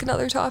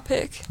another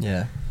topic.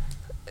 Yeah.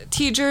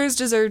 Teachers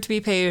deserve to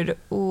be paid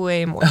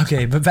way more.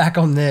 Okay, but back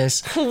on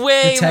this. More.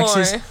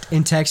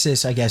 In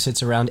Texas, I guess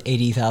it's around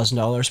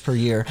 $80,000 per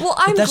year. Well,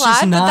 I'm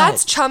glad, but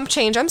that's chump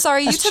change. I'm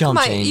sorry, it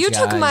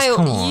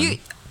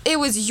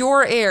was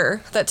your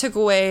heir that took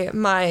away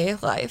my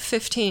life,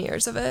 15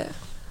 years of it.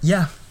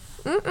 Yeah.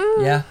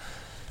 Yeah.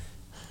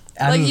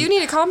 I mean, you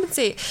need to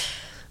compensate.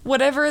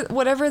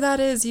 Whatever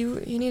that is, you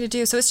need to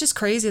do. So it's just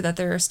crazy that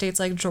there are states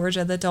like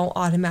Georgia that don't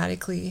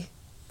automatically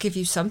give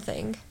you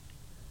something.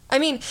 I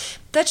mean,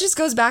 that just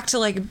goes back to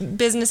like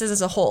businesses as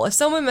a whole. If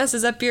someone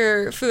messes up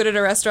your food at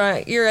a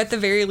restaurant, you're at the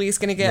very least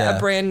going to get a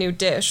brand new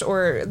dish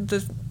or the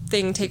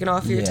thing taken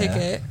off your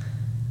ticket.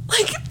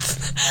 Like,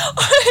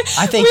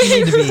 I think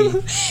you need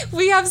to be.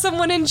 We have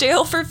someone in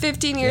jail for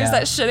 15 years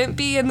that shouldn't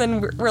be, and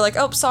then we're like,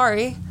 oh,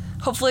 sorry.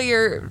 Hopefully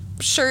your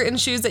shirt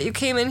and shoes that you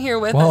came in here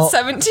with at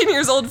 17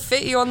 years old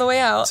fit you on the way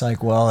out. It's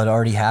like, well, it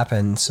already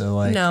happened, so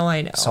like. No,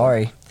 I know.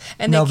 Sorry.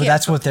 And no, but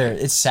that's what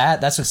it's sad.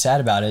 That's what's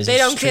sad about it. Is they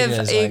don't give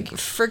a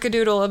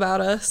frickadoodle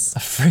about us. A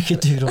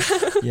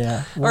frickadoodle,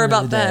 yeah. Or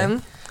about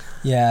them.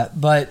 Yeah,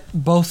 but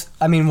both.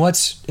 I mean,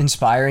 what's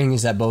inspiring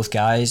is that both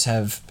guys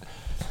have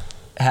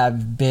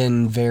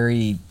been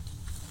very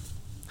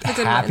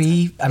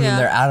happy. I mean,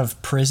 they're out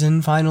of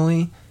prison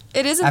finally.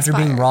 It is after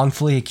being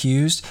wrongfully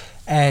accused,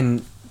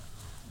 and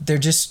they're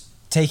just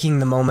taking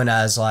the moment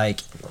as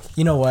like,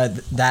 you know what,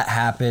 that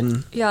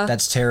happened. Yeah,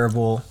 that's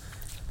terrible.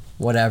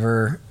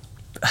 Whatever.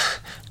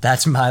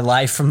 that's my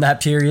life from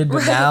that period.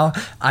 But now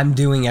I'm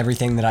doing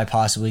everything that I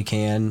possibly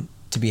can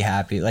to be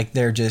happy. Like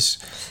they're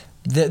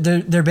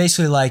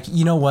basically like,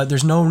 you know what?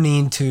 There's no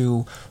need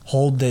to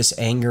hold this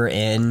anger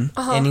in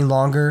any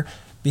longer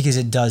because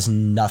it does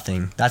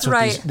nothing. That's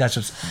what that's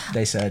what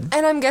they said.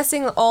 And I'm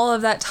guessing all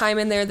of that time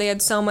in there, they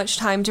had so much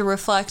time to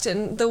reflect,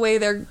 and the way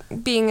they're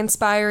being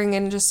inspiring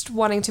and just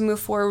wanting to move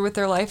forward with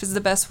their life is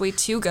the best way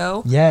to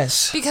go.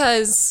 Yes.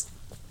 Because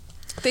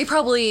they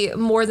probably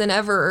more than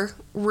ever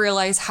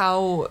realize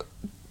how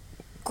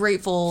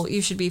grateful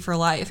you should be for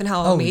life and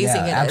how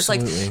amazing it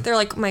absolutely. is. Like, they're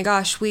like, my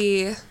gosh,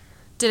 we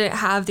didn't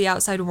have the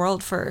outside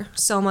world for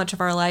so much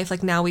of our life.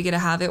 Like, now we get to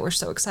have it. We're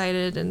so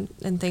excited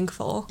and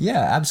thankful. Yeah,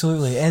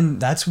 absolutely.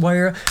 And that's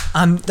where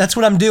that's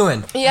what I'm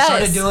doing. Yes. I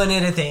started doing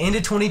it at the end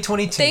of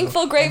 2022.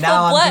 Thankful, grateful, and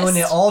now blessed. I'm doing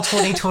it all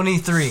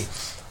 2023.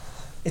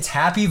 It's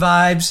happy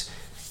vibes.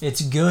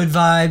 It's good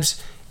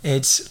vibes.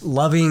 It's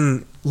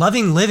loving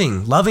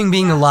living, loving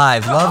being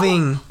alive,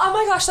 loving. Oh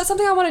my gosh, that's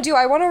something I want to do.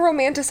 I want to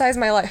romanticize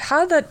my life.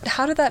 How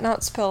did that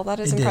not spill? That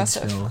is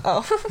impressive. Did spill.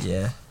 Oh.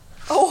 Yeah.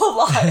 Oh, a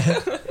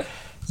lot.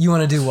 You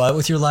want to do what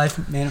with your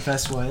life?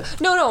 Manifest what?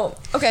 No.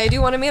 Okay, I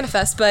do want to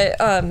manifest, but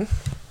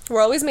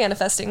we're always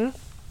manifesting.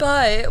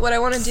 But what I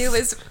want to do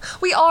is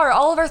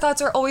all of our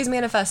thoughts are always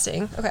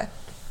manifesting. Okay.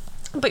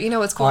 But you know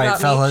what's cool all right,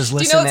 about fellas, me?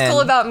 Do you know what's cool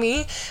in. about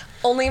me?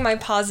 Only my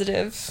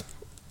positive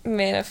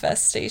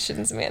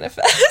manifestations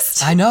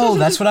manifest. I know.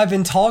 That's what I've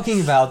been talking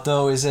about,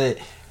 though, is that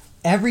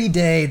every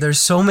day there's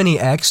so many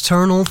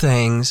external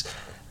things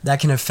that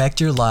can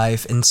affect your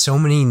life in so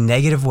many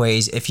negative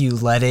ways if you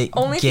let it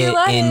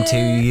get into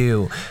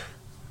you.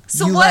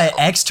 So you let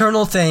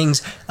external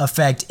things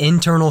affect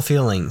internal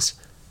feelings.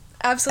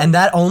 Absolutely. And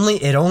that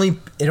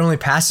only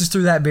passes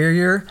through that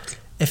barrier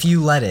if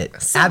you let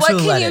it. So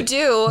absolutely what can you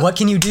do? What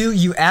can you do?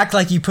 You act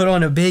like you put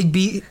on a big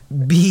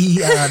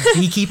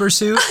beekeeper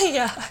suit.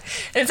 Yeah.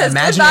 And it says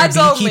Imagine good vibes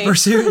a beekeeper only.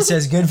 suit. It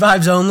says good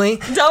vibes only.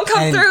 Don't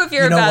come through if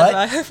you're a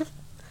bad vibe.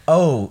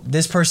 Oh,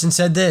 this person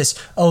said this.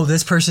 Oh,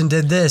 this person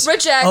did this.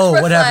 Reject. Oh,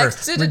 reflect,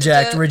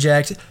 whatever.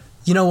 Reject.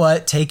 You know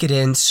what? Take it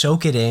in,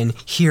 soak it in,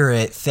 hear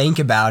it, think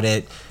about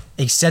it,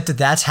 accept that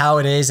that's how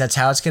it is. That's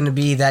how it's going to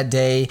be that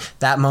day,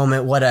 that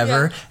moment,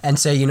 whatever. Yeah. And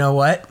say, you know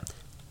what?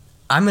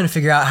 I'm going to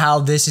figure out how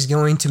this is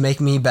going to make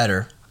me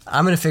better.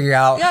 I'm going to figure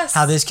out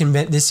how this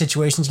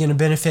situation is going to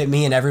benefit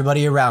me and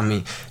everybody around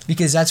me,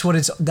 because that's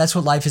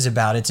what life is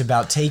about. It's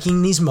about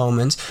taking these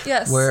moments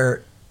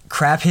where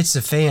crap hits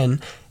the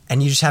fan.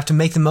 And you just have to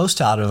make the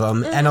most out of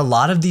them. Mm-hmm. And a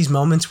lot of these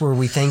moments where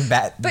we think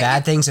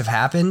bad things have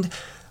happened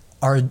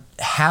are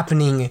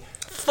happening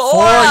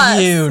for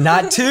you,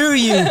 not to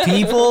you,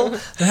 people.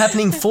 They're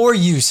happening for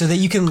you so that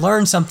you can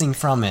learn something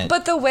from it.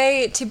 But the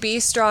way to be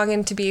strong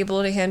and to be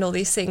able to handle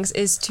these things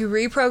is to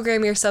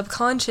reprogram your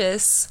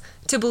subconscious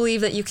to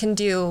believe that you can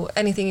do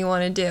anything you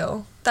want to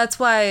do. That's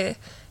why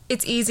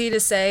it's easy to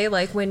say,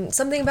 like, when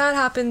something bad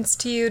happens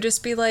to you,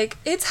 just be like,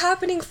 it's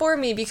happening for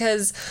me,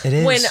 because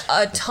when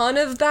a ton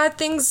of bad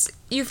things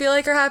you feel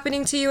like are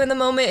happening to you in the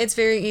moment, it's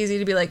very easy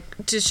to be like,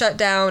 to shut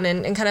down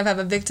and kind of have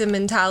a victim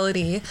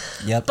mentality.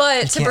 Yep.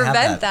 But to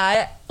prevent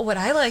that, what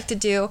I like to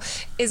do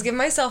is give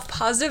myself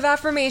positive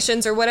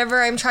affirmations or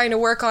whatever I'm trying to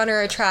work on or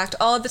attract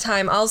all the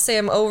time. I'll say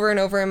them over and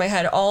over in my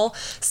head all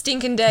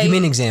stinking day. Give me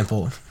an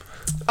example.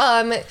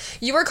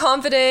 You are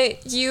confident,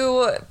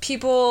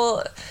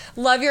 people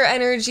love your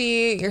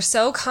energy, you're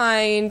so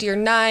kind, you're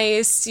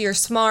nice, you're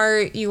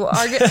smart, you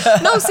are good.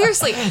 No,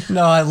 seriously.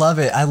 No, I love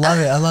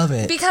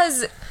it.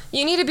 Because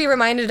you need to be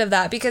reminded of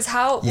that, because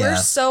we're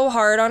so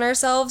hard on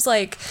ourselves.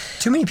 Like,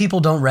 too many people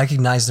don't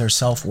recognize their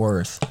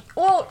self-worth.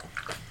 Well,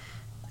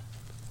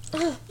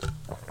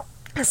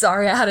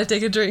 sorry, I had to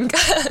take a drink.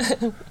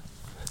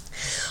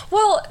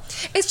 Well,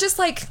 it's just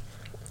like,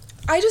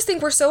 I just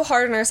think we're so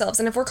hard on ourselves,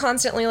 and if we're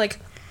constantly like,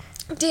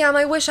 damn,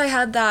 I wish I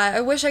had that,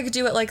 I wish I could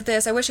do it like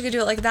this, I wish I could do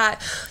it like that,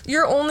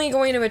 you're only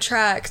going to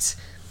attract,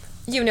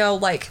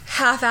 like,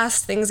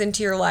 half-assed things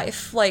into your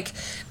life. Like,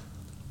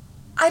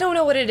 I don't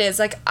know what it is.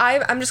 Like,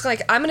 I'm just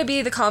like, I'm going to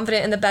be the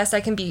confident and the best I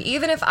can be.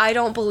 Even if I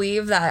don't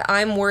believe that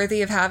I'm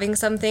worthy of having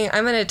something,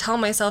 I'm going to tell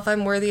myself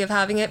I'm worthy of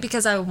having it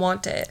because I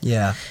want it.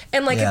 Yeah.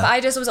 And, like, if I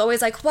just was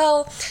always like,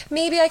 well,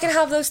 maybe I can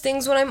have those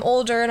things when I'm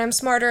older and I'm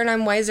smarter and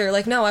I'm wiser.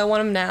 Like, no, I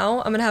want them now.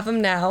 I'm going to have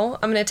them now.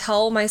 I'm going to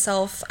tell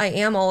myself I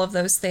am all of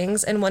those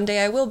things, and one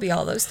day I will be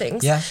all those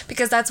things. Yeah.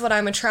 Because that's what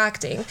I'm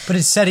attracting. But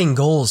it's setting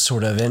goals,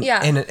 sort of,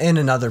 in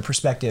another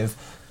perspective.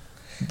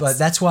 But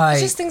that's why...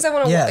 It's just things I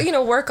want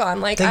to, work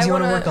on. Like, things you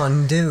want to work on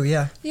and do,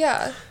 yeah.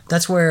 Yeah.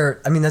 That's where...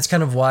 I mean, that's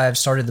kind of why I've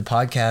started the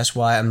podcast,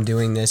 why I'm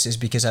doing this, is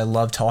because I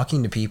love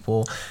talking to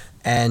people.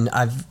 And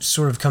I've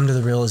sort of come to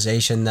the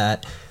realization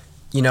that,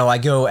 I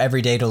go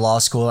every day to law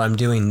school, I'm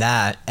doing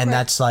that. And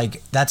that's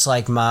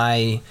like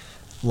my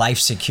life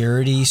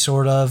security,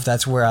 sort of.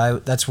 That's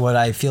what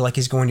I feel like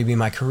is going to be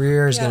my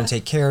career, is going to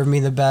take care of me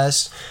the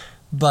best.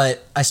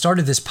 But I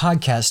started this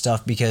podcast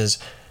stuff because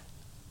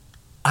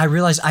I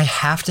realized I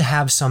have to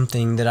have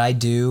something that I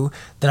do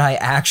that I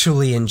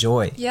actually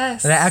enjoy.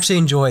 Yes. That I actually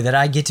enjoy, that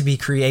I get to be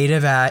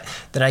creative at,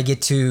 that I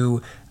get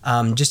to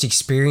just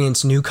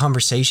experience new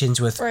conversations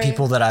with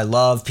people that I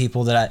love,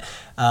 people that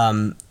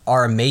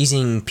are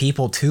amazing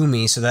people to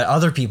me, so that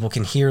other people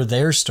can hear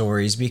their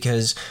stories,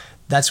 because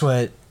that's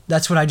what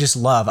I just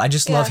love. I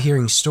just love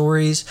hearing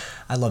stories.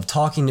 I love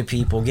talking to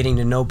people, getting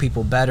to know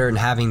people better, and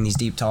having these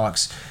deep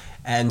talks.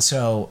 And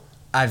so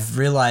I've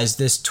realized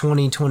this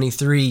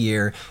 2023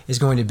 year is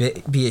going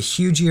to be a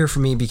huge year for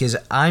me, because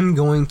I'm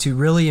going to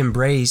really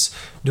embrace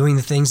doing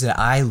the things that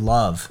I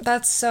love.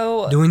 That's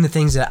so doing the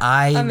things that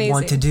I amazing.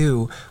 Want to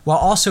do, while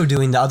also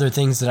doing the other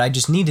things that I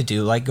just need to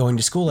do, like going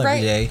to school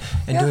every day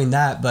and doing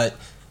that. But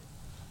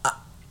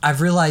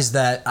I've realized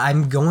that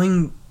I'm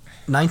going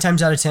 9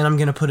 times out of 10, I'm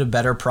going to put a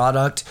better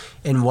product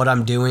in what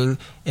I'm doing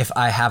if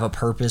I have a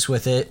purpose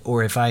with it,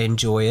 or if I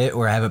enjoy it,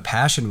 or I have a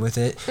passion with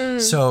it.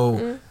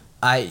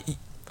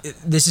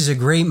 This is a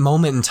great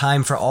moment in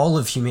time for all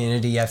of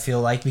humanity, I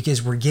feel like,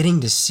 because we're getting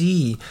to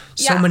see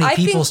so many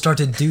people start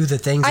to do the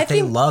things that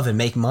they love and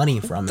make money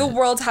from it. The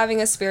world's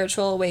having a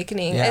spiritual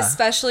awakening,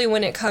 especially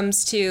when it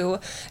comes to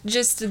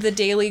just the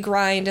daily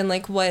grind and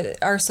like what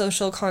our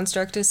social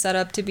construct is set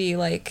up to be,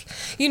 like,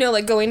 you know,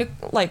 like going to,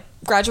 like,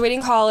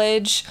 graduating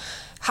college,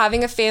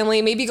 having a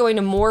family, maybe going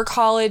to more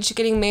college,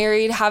 getting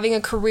married, having a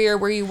career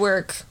where you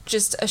work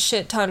just a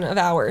shit ton of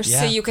hours.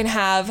 So you can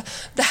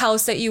have the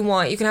house that you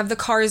want, you can have the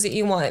cars that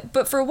you want.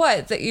 But for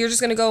what? That you're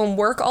just going to go and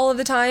work all of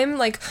the time?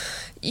 Like,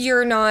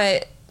 you're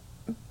not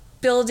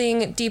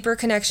building deeper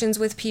connections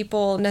with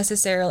people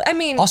necessarily. I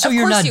mean, also,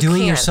 you're not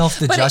doing yourself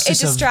the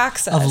justice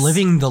of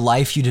living the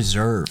life you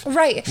deserve.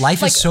 Right.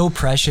 Life is so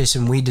precious,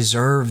 and we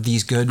deserve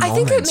these good moments.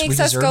 I think it makes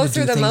us go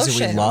through the motions.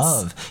 That we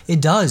love. It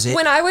does.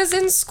 When I was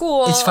in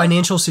school, it's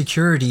financial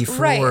security for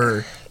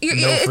freedom.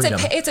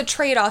 It's a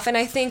trade-off, and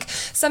I think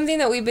something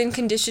that we've been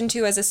conditioned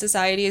to as a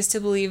society is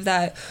to believe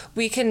that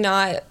we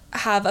cannot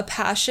have a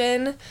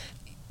passion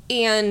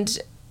and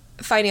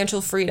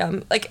financial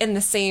freedom, like, in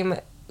the same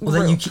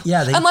group.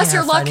 Unless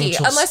you're lucky,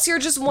 unless you're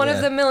just one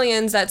of the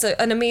millions that's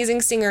an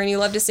amazing singer and you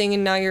love to sing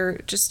and now you're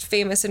just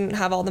famous and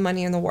have all the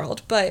money in the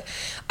world. But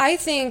I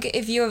think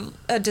if you have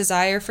a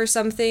desire for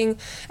something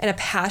and a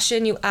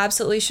passion, you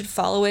absolutely should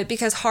follow it,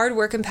 because hard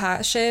work and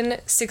passion,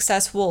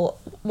 success will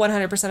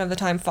 100% of the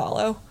time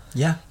follow.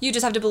 Yeah. You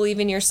just have to believe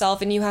in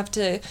yourself, and you have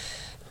to,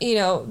 you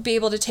know, be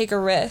able to take a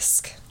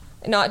risk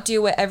and not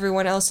do what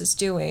everyone else is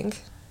doing.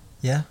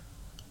 Yeah.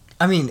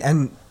 I mean,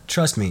 and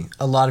trust me,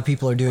 a lot of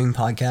people are doing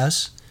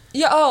podcasts.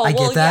 Yeah, I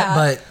get that,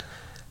 but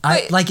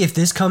I like, if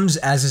this comes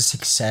as a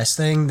success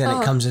thing, then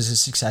it comes as a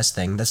success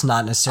thing. That's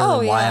not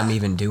necessarily why I'm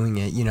even doing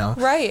it, you know?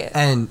 Right.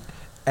 And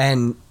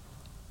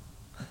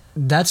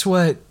that's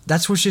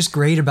what's just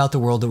great about the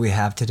world that we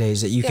have today,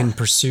 is that you can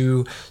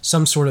pursue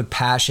some sort of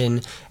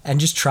passion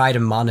and just try to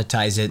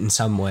monetize it in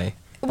some way.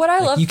 What I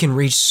love, you can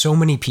reach so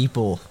many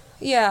people.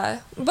 Yeah,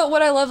 but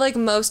what I love, like,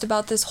 most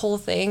about this whole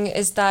thing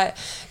is that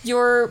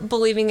you're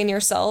believing in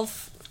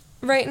yourself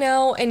right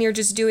now, and you're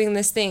just doing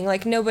this thing.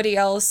 Like, nobody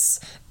else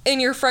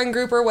in your friend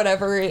group or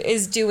whatever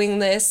is doing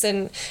this,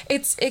 and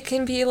it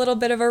can be a little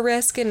bit of a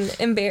risk and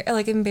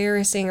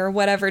embarrassing or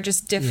whatever,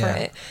 just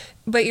different.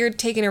 But you're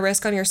taking a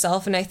risk on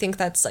yourself, and I think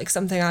that's, like,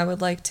 something I would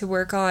like to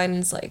work on.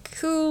 Is like,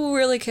 who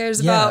really cares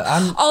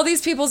about all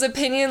these people's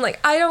opinion? Like,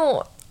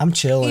 I'm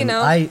chilling. You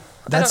know,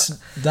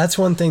 that's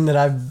one thing that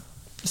I've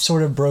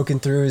sort of broken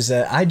through, is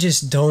that I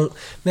just don't,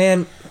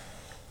 man.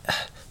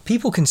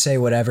 People can say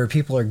whatever.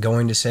 People are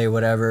going to say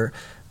whatever,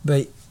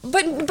 but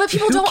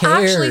people don't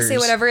actually say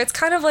whatever. It's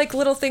kind of like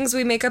little things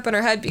we make up in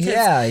our head, because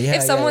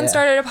if someone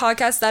started a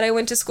podcast that I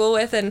went to school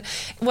with, and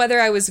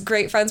whether I was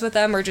great friends with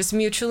them or just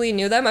mutually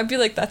knew them, I'd be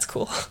like, that's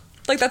cool.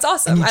 Like, that's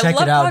awesome. And you check I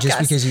love it out podcasts. Just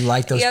because you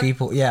like those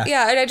people. Yeah.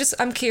 Yeah, and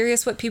I'm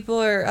curious what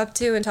people are up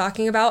to and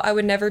talking about. I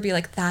would never be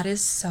like, that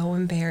is so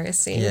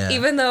embarrassing. Yeah.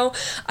 Even though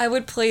I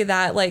would play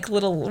that, like,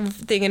 little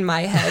thing in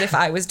my head if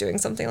I was doing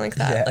something like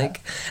that.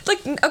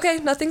 Like, okay,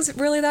 nothing's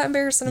really that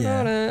embarrassing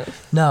about it.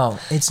 No,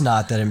 it's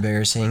not that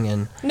embarrassing,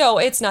 and no,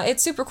 it's not.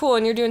 It's super cool,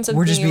 and you're doing something.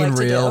 We're just being like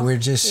real. We're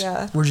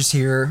just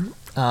here.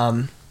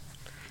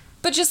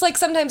 But just, like,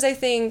 sometimes I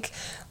think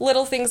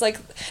little things like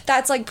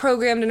that's, like,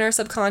 programmed in our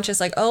subconscious.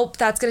 Like, oh,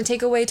 that's going to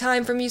take away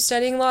time from you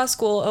studying law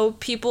school. Oh,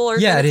 people are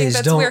going to think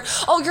that's weird.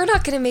 Oh, you're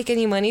not going to make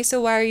any money, so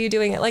why are you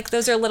doing it? Like,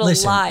 those are little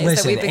lies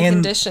that we've been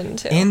conditioned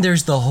to. And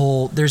there's the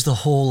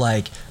whole,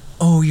 like,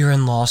 oh, you're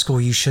in law school,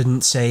 you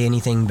shouldn't say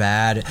anything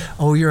bad.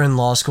 Oh, you're in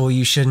law school,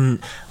 you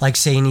shouldn't, like,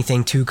 say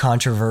anything too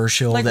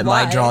controversial that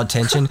might draw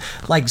attention.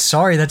 Like,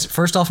 sorry, that's,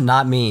 first off,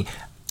 not me.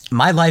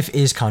 My life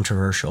is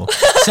controversial.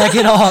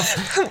 Second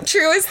off,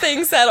 truest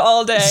thing said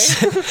all day.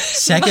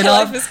 Second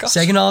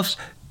off,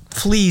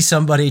 please,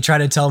 somebody try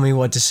to tell me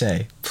what to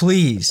say.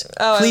 Please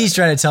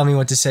try to tell me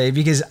what to say,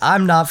 because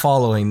I'm not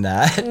following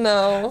that.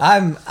 No,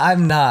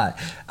 I'm not.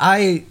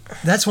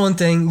 That's one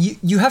thing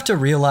you have to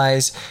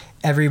realize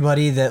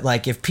everybody that,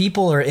 like, if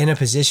people are in a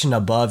position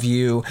above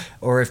you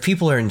or if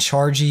people are in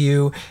charge of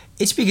you,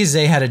 it's because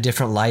they had a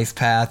different life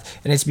path,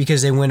 and it's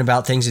because they went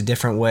about things a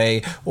different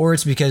way, or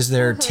it's because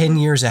they're 10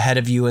 years ahead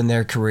of you in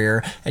their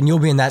career, and you'll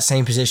be in that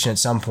same position at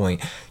some point.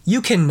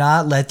 You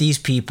cannot let these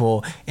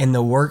people in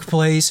the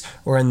workplace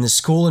or in the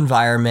school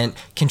environment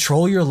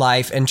control your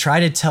life and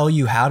try to tell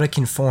you how to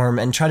conform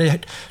and try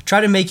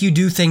to make you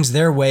do things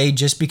their way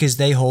just because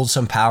they hold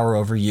some power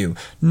over you.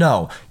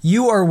 No,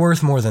 you are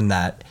worth more than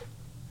that.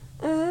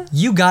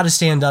 You got to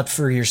stand up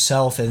for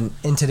yourself in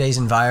today's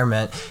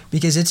environment,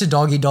 because it's a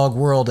dog-eat-dog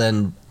world,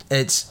 and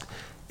if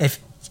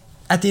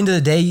at the end of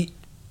the day,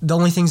 the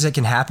only things that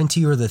can happen to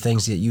you are the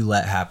things that you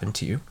let happen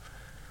to you.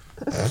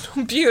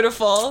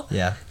 Beautiful.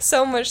 Yeah.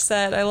 So much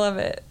said. I love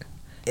it.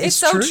 It's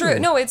so true.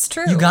 No, it's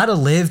true. You got to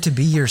live to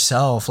be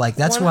yourself. Like,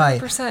 that's 100%.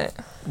 why,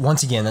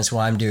 once again, that's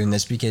why I'm doing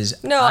this,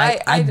 because no,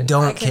 I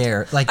don't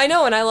care. Like, I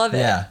know, and I love it.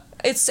 Yeah.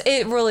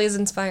 It really is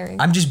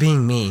inspiring. I'm just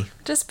being me.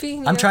 Just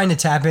being you. I'm trying to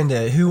tap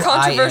into who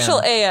Controversial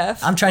I am.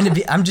 AF.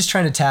 I'm just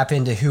trying to tap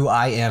into who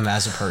I am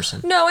as a person.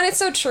 No, and it's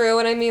so true.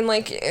 And I mean,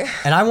 like,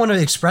 and I want to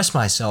express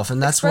myself,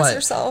 and express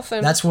yourself,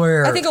 and that's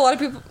where I think a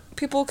lot of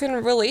people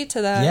can relate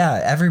to that.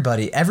 Yeah,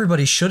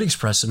 everybody should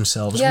express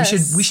themselves.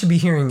 Yes. We should be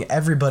hearing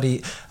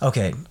everybody.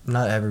 Okay,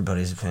 not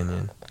everybody's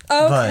opinion.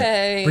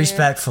 Okay. But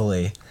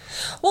respectfully.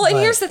 Well, and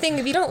here's the thing: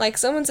 if you don't like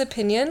someone's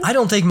opinion, I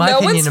don't think my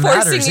opinion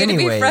matters anyways. No one's forcing you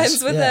to be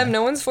friends with them.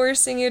 No one's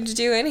forcing you to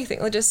do anything.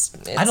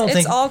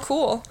 It's all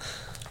cool.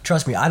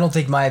 Trust me, I don't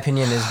think my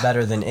opinion is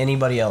better than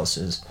anybody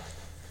else's.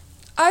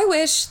 I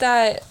wish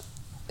that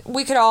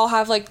we could all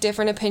have, like,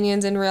 different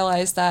opinions and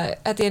realize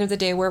that at the end of the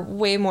day, we're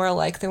way more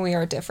alike than we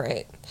are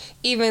different.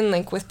 Even,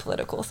 like, with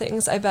political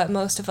things, I bet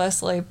most of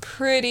us lay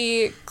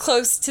pretty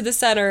close to the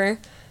center.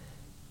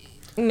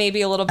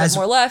 Maybe a little bit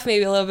more left,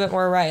 maybe a little bit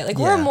more right. Like,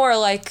 we're more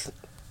alike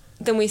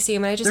than we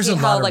seem, and I just hate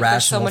how, like,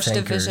 there's so much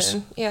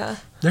division. Yeah.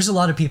 There's a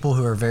lot of people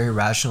who are very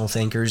rational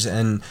thinkers,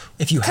 and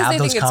if you have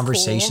those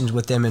conversations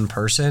with them in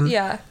person,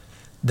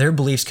 their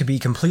beliefs could be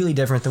completely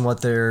different than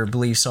what their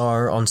beliefs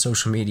are on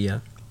social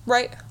media.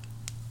 Right.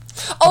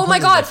 Oh my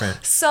God.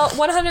 So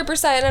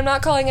 100%, and I'm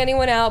not calling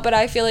anyone out, but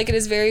I feel like it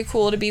is very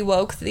cool to be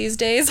woke these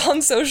days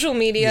on social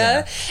media.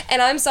 Yeah.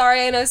 And I'm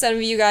sorry, I know some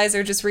of you guys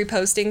are just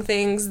reposting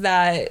things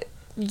that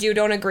you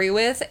don't agree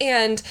with,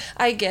 and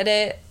I get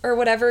it, or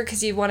whatever,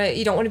 because you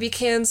don't want to be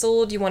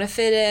canceled, you want to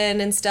fit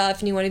in and stuff,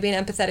 and you want to be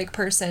an empathetic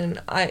person.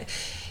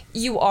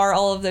 You are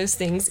all of those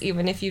things,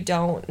 even if you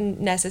don't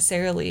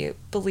necessarily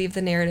believe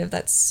the narrative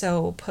that's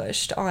so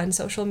pushed on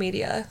social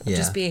media. Yeah.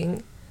 Just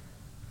being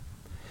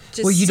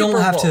well, you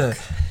don't have woke. To.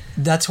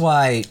 That's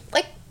why,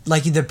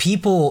 like the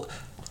people.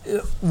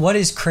 What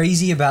is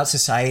crazy about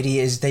society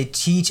is they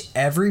teach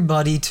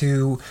everybody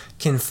to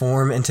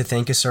conform and to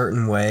think a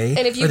certain way.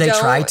 And if you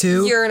try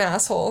to, you're an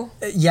asshole.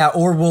 Yeah,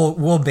 or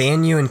we'll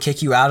ban you and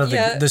kick you out of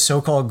the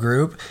so-called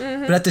group.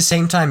 Mm-hmm. But at the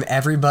same time,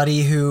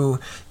 everybody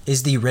who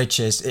is the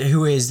richest,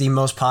 who is the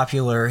most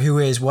popular, who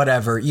is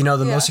whatever, the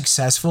most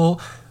successful,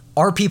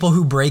 are people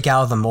who break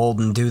out of the mold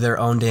and do their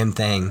own damn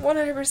thing.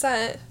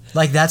 100%.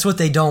 Like, that's what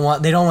they don't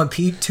want. They don't want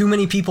too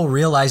many people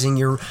realizing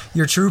your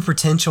true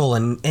potential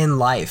in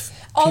life.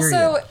 Period.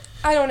 Also,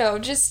 I don't know,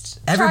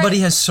 just everybody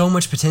has so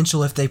much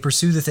potential if they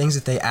pursue the things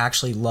that they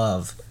actually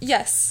love.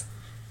 Yes.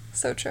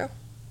 So true.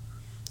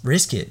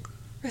 Risk it.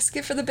 Risk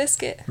it for the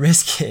biscuit.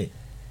 Risk it.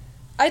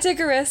 I took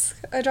a risk.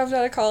 I dropped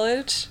out of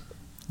college.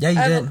 Yeah,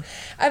 you did.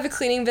 I have a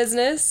cleaning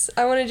business.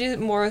 I want to do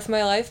more with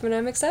my life, and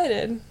I'm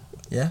excited.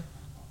 Yeah.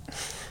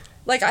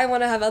 Like, I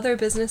want to have other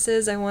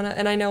businesses.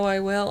 And I know I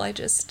will.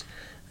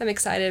 I'm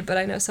excited, but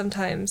I know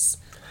sometimes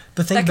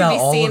but think that about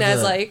can be seen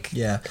as, like,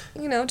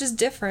 just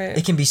different.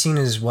 It can be seen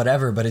as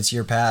whatever, but it's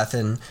your path.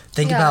 And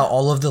think about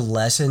all of the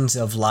lessons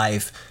of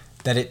life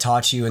that it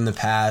taught you in the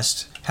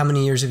past. How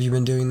many years have you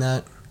been doing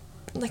that?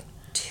 Like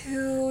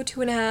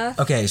 2.5.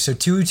 Okay, so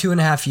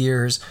 2.5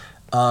 years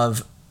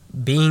of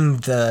being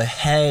the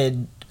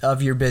head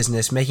of your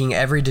business, making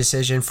every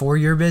decision for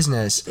your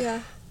business.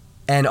 Yeah.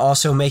 And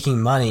also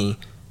making money.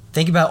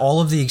 Think about all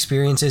of the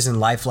experiences and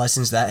life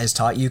lessons that has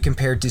taught you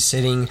compared to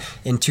sitting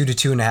in 2 to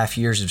 2.5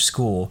 years of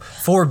school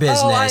for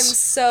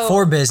business.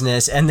 For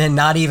business, and then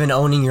not even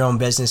owning your own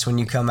business when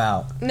you come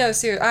out. No,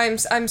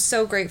 seriously, I'm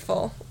so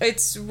grateful.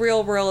 It's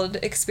real world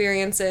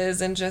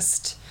experiences and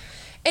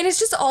it's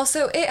just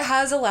also, it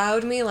has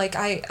allowed me, like,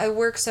 I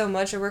work so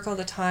much, I work all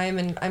the time,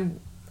 and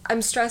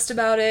I'm stressed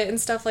about it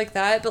and stuff like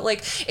that, but,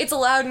 like, it's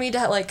allowed me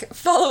to, like,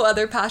 follow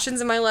other passions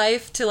in my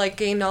life, to, like,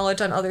 gain knowledge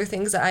on other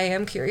things that I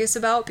am curious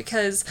about,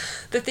 because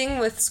the thing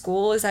with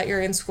school is that you're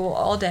in school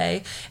all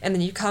day, and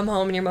then you come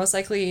home and you're most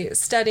likely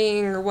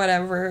studying or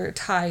whatever,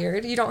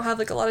 tired. You don't have,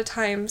 like, a lot of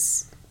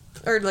times,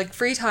 or, like,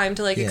 free time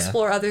to, like,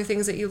 explore other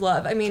things that you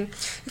love. I mean,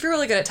 if you're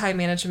really good at time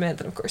management,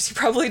 then of course you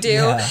probably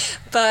do,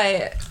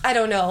 but I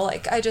don't know,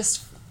 like,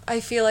 I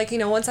feel like,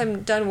 once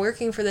I'm done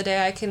working for the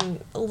day, I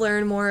can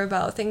learn more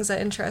about things that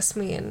interest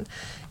me,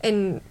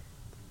 and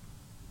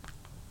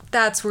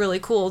that's really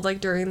cool, like,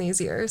 during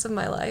these years of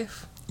my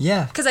life.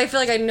 Yeah. Because I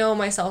feel like I know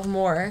myself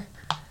more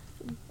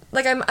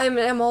like I'm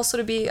able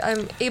to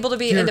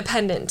be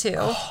independent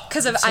too,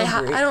 because of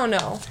I don't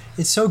know.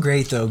 It's so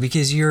great though,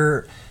 because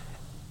you're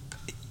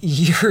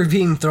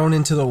being thrown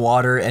into the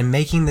water and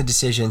making the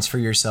decisions for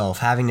yourself,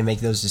 having to make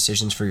those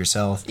decisions for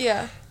yourself.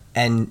 Yeah.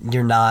 And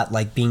you're not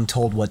like being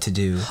told what to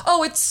do.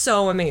 Oh, it's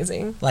so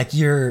amazing. Like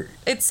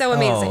it's so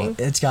amazing.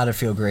 It's got to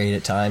feel great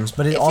at times,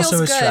 but it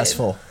also is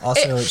stressful.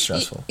 It's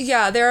stressful.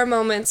 Yeah, there are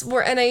moments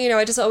where, and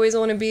I just always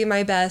want to be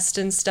my best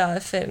and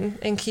stuff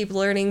and keep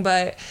learning,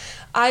 but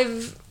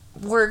I've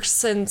worked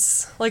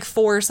since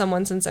for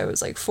someone since I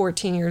was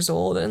 14 years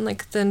old, and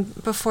then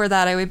before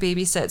that I would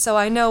babysit, so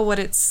I know what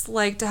it's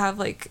like to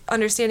have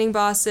understanding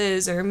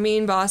bosses or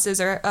mean bosses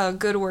or a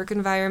good work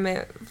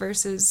environment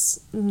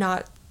versus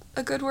not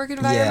a good work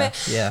environment.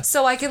 Yeah.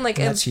 So I can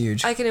that's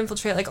huge. I can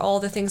infiltrate all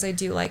the things I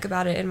do like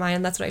about it in mine,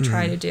 and that's what I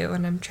try to do,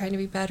 and I'm trying to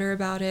be better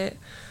about it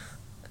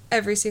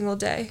every single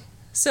day.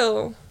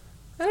 So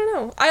I don't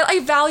know. I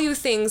value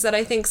things that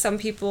I think some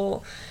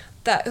people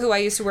who I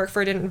used to work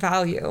for didn't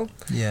value.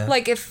 Yeah.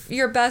 If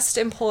your best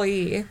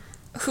employee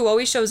who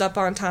always shows up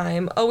on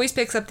time, always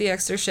picks up the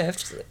extra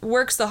shift,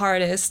 works the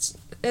hardest,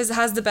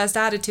 has the best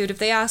attitude, if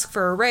they ask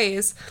for a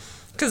raise,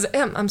 because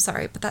I'm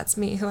sorry, but that's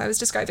me who I was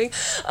describing,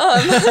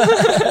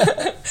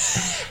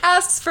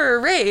 asks for a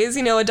raise,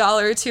 $1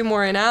 or $2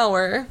 more an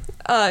hour,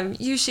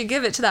 you should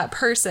give it to that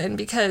person,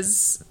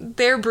 because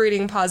they're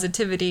breeding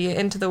positivity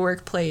into the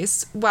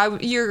workplace. Why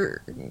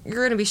you're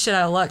going to be shit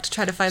out of luck to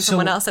try to find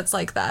someone else that's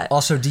like that.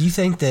 Also, do you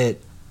think that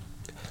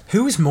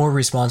who is more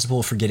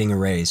responsible for getting a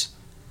raise?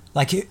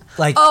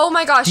 Oh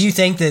my gosh. Do you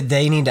think that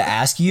they need to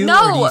ask you?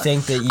 No. Or do you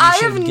think that you I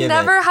should have give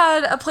never it?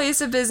 had a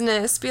place of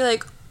business be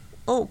like,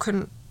 oh,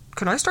 can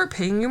I start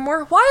paying you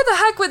more? Why the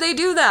heck would they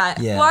do that?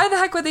 Yeah. Why the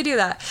heck would they do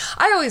that?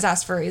 I always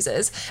ask for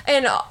raises.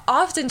 And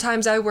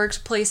oftentimes I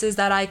worked places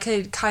that I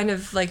could kind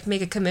of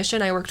make a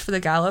commission. I worked for the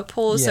Gallup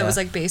poll, so it was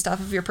based off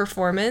of your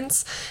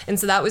performance.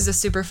 And so that was a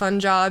super fun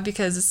job,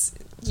 because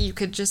you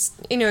could just,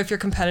 if you're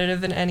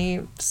competitive in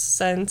any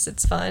sense,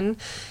 it's fun,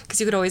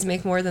 because you could always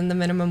make more than the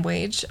minimum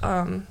wage.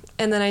 And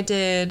then I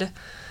did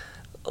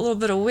a little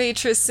bit of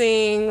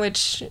waitressing,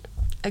 which,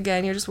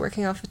 again, you're just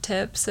working off of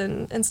tips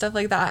and stuff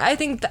like that. I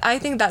think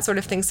that sort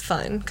of thing's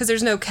fun, because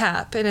there's no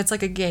cap, and it's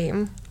like a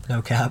game.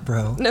 No cap,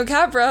 bro. No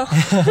cap, bro.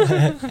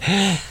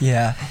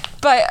 Yeah.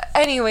 But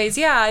anyways,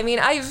 yeah,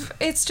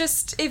 it's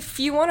just,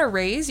 if you want to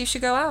raise, you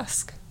should go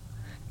ask.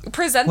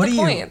 Present the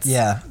points.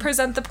 Yeah.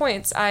 Present the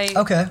points.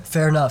 Okay,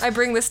 fair enough. I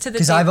bring this to the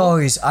table.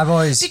 Because I've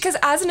always... Because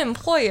as an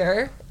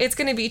employer, it's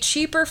going to be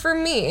cheaper for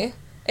me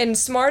and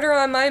smarter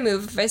on my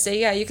move if I say,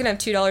 yeah, you can have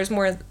 $2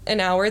 more an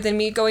hour, than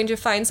me going to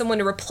find someone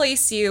to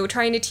replace you,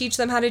 trying to teach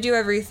them how to do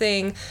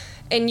everything,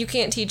 and you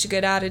can't teach a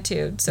good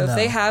attitude. So if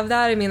they have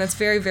that, that's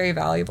very, very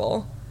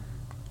valuable.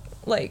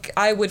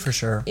 I would... For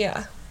sure.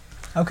 Yeah.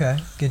 Okay,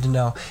 good to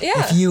know.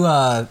 Yeah. If you,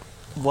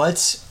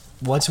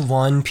 what's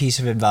one piece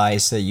of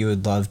advice that you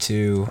would love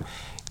to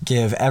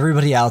give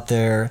everybody out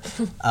there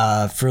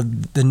for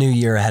the new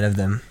year ahead of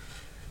them?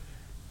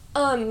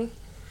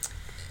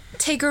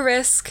 Take a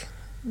risk.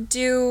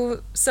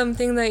 Do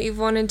something that you've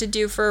wanted to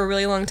do for a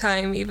really long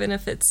time, even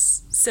if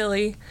it's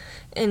silly,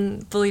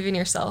 and believe in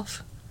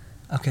yourself.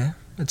 Okay,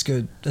 that's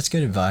good. That's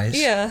good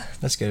advice. Yeah.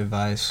 That's good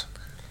advice.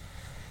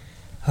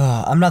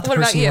 Oh, I'm not the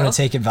person you want to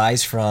take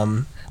advice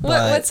from.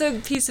 What's a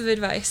piece of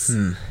advice?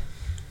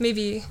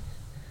 Maybe.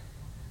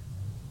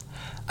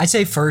 I'd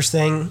say first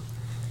thing,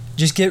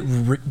 just get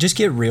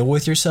real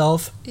with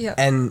yourself. Yeah.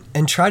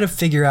 And try to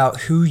figure out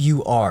who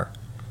you are.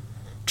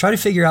 Try to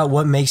figure out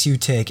what makes you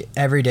tick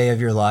every day of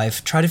your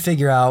life. Try to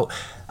figure out,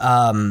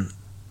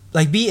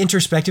 be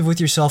introspective with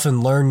yourself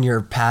and learn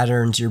your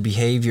patterns, your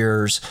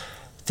behaviors,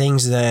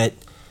 things that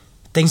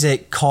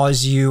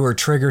cause you or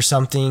trigger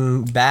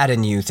something bad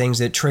in you, things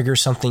that trigger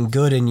something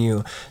good in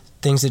you,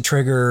 things that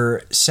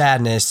trigger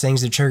sadness,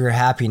 things that trigger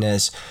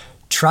happiness.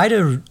 Try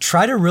to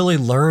really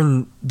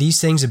learn these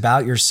things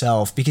about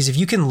yourself, because if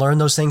you can learn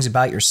those things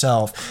about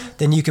yourself,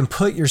 then you can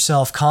put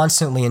yourself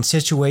constantly in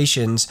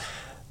situations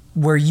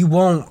where you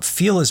won't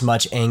feel as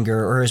much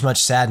anger or as much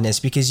sadness,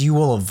 because you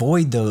will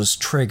avoid those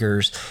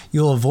triggers.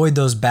 You'll avoid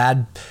those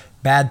bad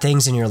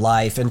things in your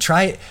life, and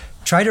try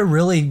to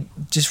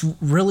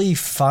really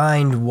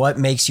find what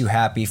makes you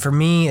happy. For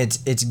me,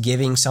 it's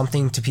giving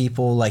something to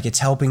people, it's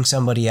helping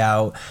somebody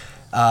out.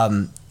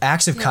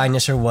 Acts of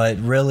kindness are what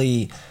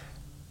really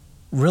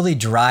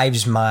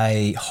drives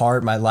my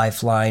heart, my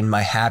lifeline,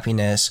 my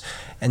happiness.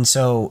 And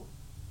so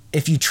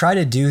if you try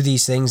to do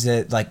these things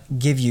that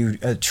give you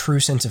a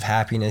true sense of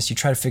happiness, you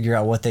try to figure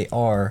out what they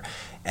are,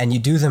 and you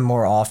do them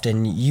more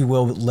often, you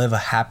will live a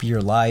happier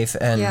life.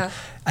 And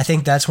I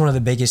think that's one of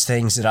the biggest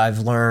things that I've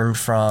learned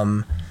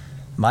from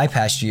my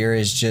past year,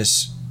 is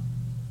just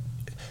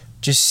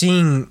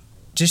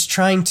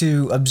trying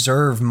to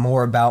observe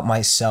more about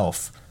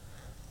myself,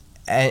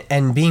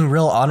 and being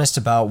real honest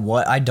about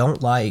what I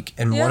don't like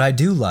and what I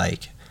do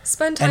like.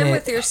 Spend time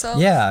with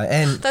yourself. Yeah,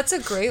 and that's a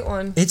great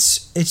one.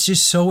 It's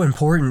just so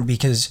important,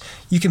 because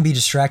you can be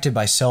distracted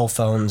by cell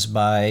phones,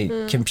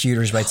 by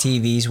computers, by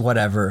TVs,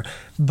 whatever.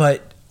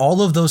 But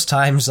all of those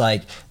times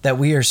like that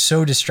we are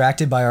so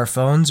distracted by our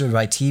phones or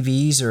by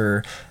TVs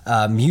or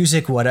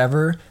music,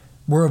 whatever,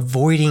 we're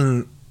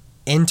avoiding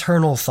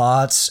internal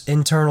thoughts,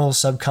 internal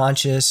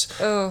subconscious.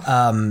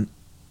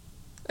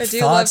 I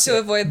do love to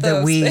avoid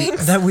those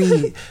things.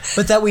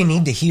 that we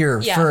need to hear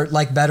Yeah. for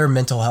like better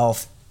mental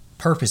health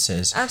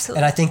purposes. Absolutely.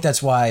 And I think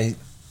that's why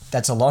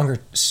that's a longer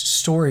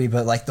story,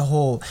 but like the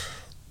whole,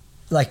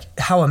 like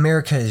how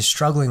America is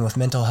struggling with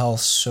mental health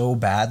so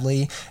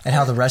badly and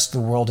how the rest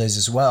of the world is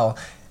as well.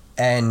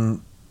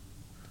 And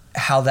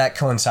how that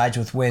coincides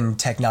with when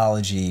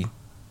technology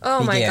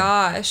Oh my began.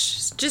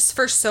 gosh. Just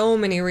for so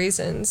many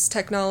reasons.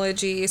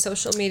 Technology,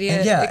 social media,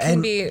 And yeah, it can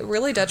and- be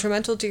really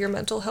detrimental to your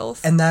mental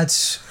health. And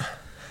that's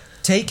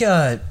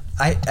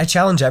I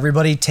challenge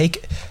everybody,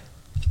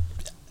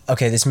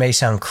 okay, this may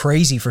sound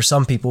crazy for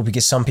some people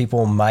because some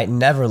people might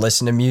never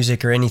listen to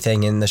music or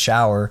anything in the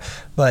shower,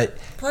 but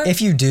What?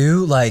 if you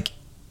do, like,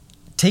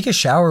 take a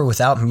shower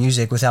without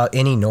music, without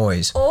any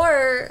noise.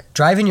 Or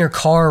Drive in your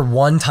car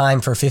one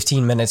time for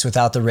 15 minutes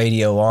without the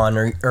radio on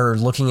or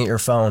looking at your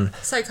phone.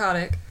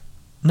 psychotic.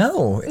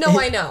 No. No,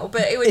 I know,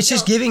 but it would It's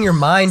just giving your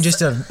mind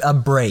just a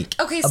break.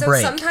 Okay, a so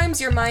break.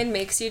 sometimes your mind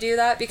makes you do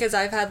that because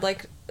I've had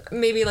like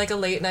maybe like a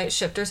late night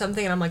shift or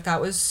something and I'm like that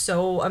was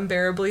so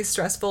unbearably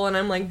stressful and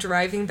I'm like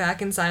driving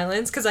back in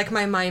silence because like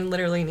my mind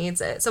literally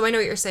needs it. So I know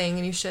what you're saying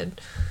and you should.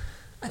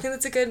 I think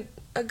that's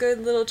a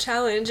good little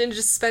challenge and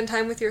just spend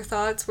time with your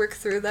thoughts, work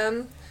through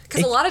them.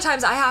 Because a lot of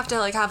times I have to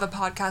like have a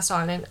podcast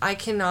on and I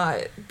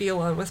cannot be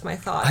alone with my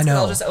thoughts. I know,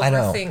 I'll just I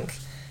know. overthink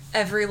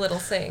every little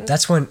thing.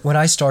 That's when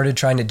I started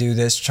trying to do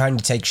this, trying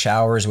to take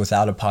showers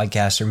without a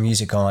podcast or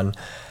music on.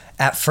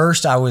 At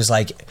first, I was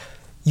like,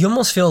 you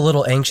almost feel a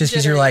little anxious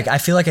because you're Jittery. like, I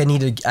feel like I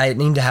need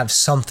to have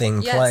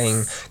something Yes.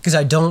 playing because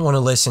I don't want to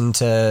listen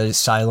to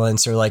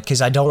silence or like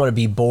because I don't want to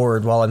be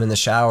bored while I'm in the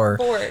shower.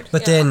 Bored,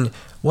 But yeah. then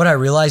what I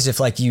realized, if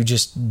like you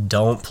just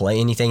don't play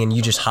anything and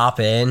you just hop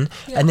in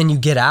and then you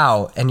get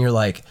out and you're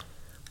like,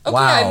 Okay,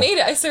 wow, I made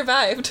it. I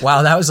survived.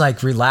 wow, that was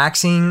like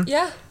relaxing.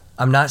 Yeah,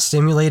 I'm not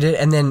stimulated,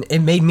 and then it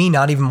made me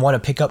not even want to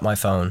pick up my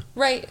phone.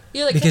 right.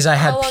 You're like Because I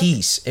how had long-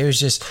 peace. It was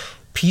just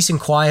peace and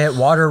quiet,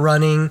 water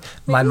running,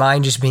 my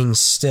mind just being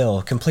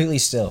still, completely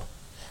still.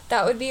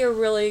 That would be a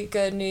really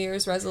good New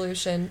Year's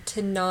resolution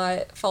to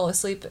not fall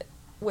asleep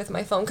with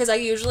my phone because I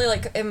usually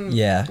like am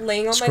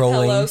laying on my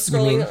pillow you mean?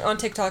 scrolling on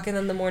TikTok and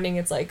then in the morning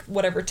it's like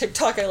whatever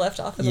TikTok I left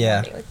off in the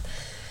morning. Like,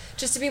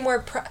 just to be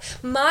more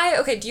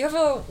okay, do you have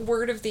a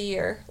word of the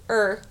year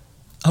or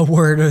A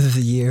word of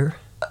the year?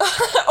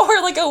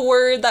 or like a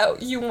word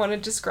that you want to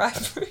describe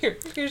for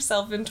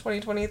yourself in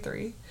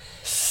 2023?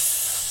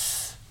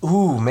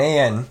 Ooh,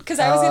 man. Because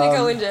I was going to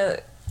go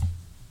into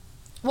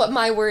what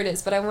my word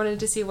is, but I wanted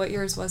to see what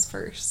yours was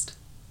first.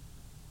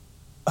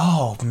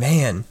 Oh,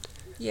 man.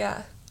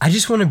 Yeah. I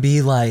just want to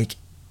be like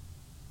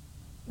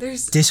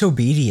There's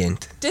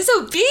disobedient.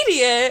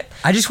 disobedient.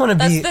 I just want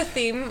to be, That's the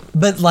theme.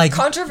 but like,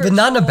 but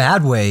not in a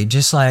bad way.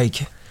 Just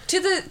like, To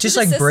the just to the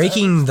like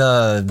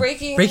system.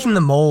 breaking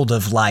the mold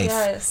of life,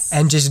 Yes.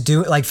 and just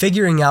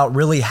figuring out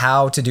really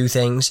how to do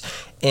things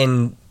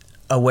in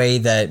a way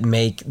that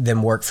make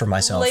them work for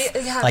myself. Like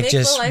make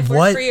just the life work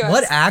what for you.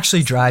 what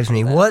actually drives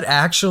me, what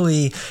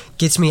actually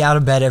gets me out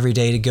of bed every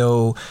day to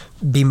go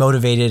be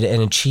motivated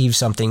and achieve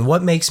something.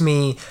 What makes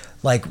me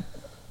like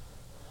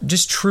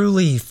just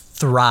truly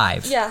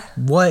thrive. Yeah.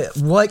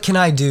 What can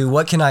I do?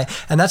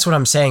 And that's what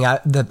I'm saying.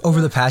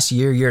 Over the past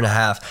year and a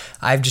half,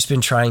 I've just been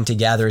trying to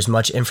gather as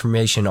much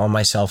information on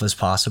myself as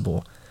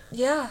possible.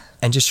 Yeah.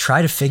 And just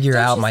try to figure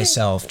Don't out you think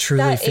myself,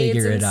 truly that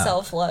figure aids it in out.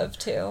 self-love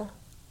too.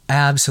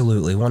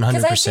 Absolutely, 100%.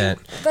 Because I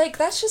think, like,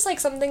 that's just, like,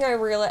 something I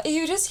realize.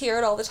 You just hear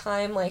it all the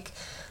time, like,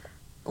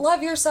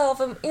 love yourself.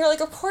 And you're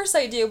like, of course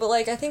I do. But,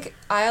 like, I think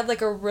I had,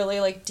 like, a really,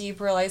 like, deep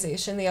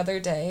realization the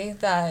other day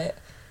that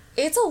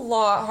it's a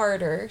lot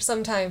harder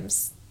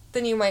sometimes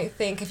than you might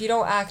think if you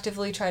don't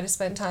actively try to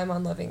spend time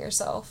on loving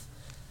yourself.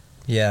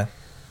 Yeah.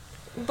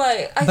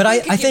 But I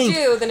think if you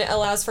do, then it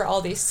allows for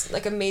all these,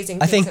 like, amazing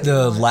things. I think that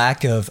we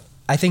want.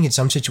 I think in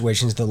some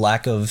situations the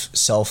lack of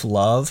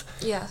self-love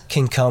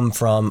can come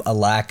from a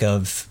lack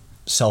of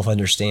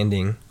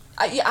self-understanding.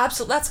 Yeah,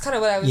 absolutely. That's kind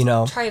of what I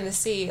was trying to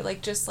see.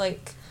 Like, just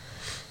like,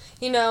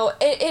 and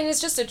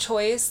it's just a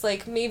choice.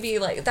 Like, maybe,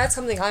 like, that's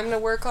something I'm going to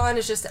work on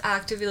is just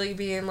actively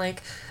being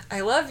like, I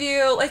love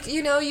you. Like,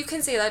 you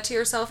can say that to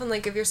yourself and,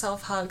 like, give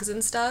yourself hugs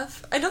and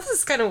stuff. I know this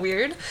is kind of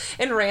weird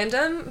and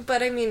random,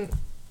 but I mean,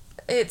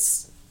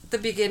 it's the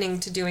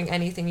beginning to doing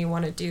anything you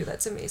want to do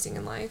that's amazing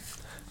in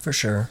life. For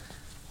sure.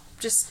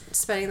 Just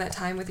spending that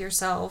time with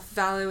yourself,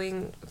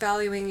 valuing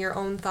your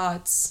own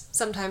thoughts,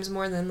 sometimes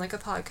more than like a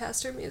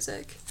podcast or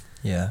music.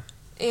 Yeah.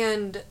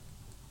 And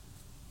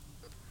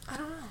I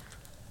don't know.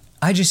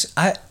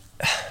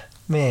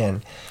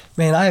 Man,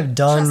 I have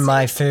done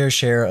my fair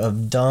share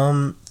of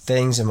dumb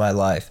things in my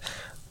life,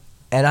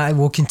 and I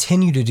will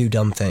continue to do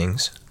dumb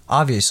things.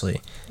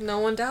 Obviously. No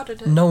one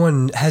doubted it. No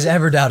one has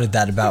ever doubted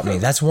that about me.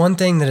 That's one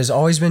thing that has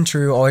always been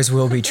true, always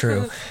will be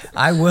true.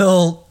 I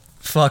will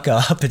fuck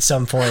up at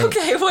some point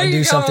Okay, where and are you do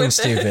going something with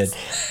stupid.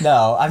 this?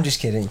 No, I'm just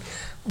kidding.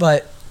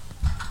 But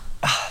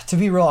To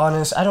be real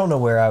honest, I don't know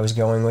where I was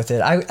going with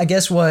it. I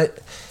guess what...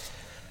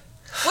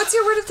 What's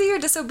your word of the year?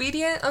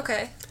 Disobedient?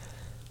 Okay.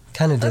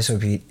 Kind of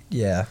disobedient,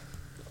 yeah.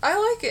 I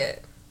like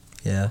it.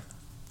 Yeah.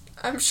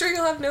 I'm sure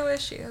you'll have no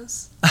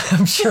issues.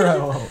 I'm sure I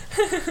won't.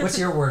 What's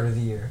your word of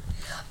the year?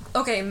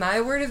 Okay,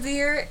 my word of the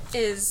year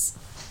is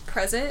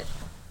present.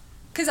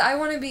 Because I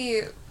want to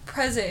be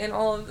present in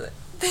all of the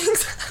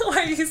things. Why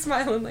are you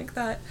smiling like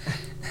that?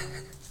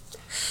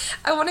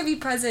 I want to be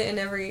present in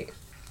every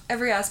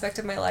aspect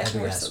of my life.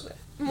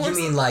 You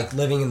mean like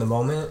living in the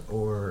moment,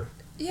 or?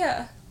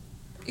 Yeah.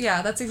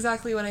 Yeah, that's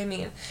exactly what I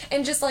mean.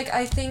 And just like,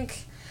 I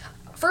think,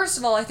 first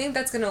of all, I think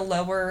that's going to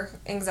lower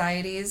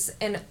anxieties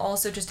and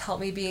also just help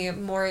me be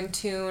more in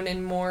tune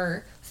and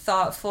more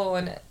thoughtful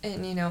and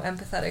you know,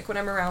 empathetic when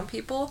I'm around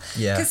people.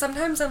 Yeah. Because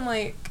sometimes I'm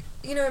like,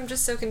 you know, I'm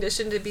just so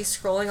conditioned to be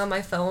scrolling on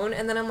my phone,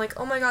 and then I'm like,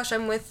 oh my gosh,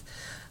 I'm with,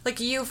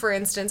 like, you, for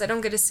instance. I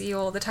don't get to see you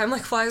all the time.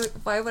 Like, why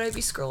would I be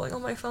scrolling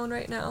on my phone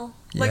right now?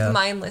 Yeah. Like,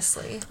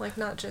 mindlessly. Like,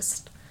 not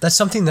just... That's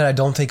something that I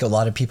don't think a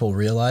lot of people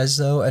realize,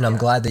 though, and I'm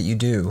glad that you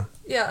do.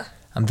 Yeah.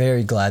 I'm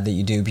very glad that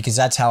you do, because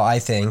that's how I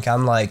think.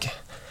 I'm like...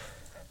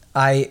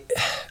 I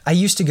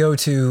used to go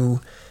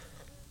to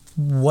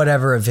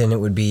whatever event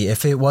it would be.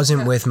 If it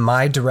wasn't with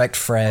my direct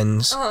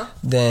friends,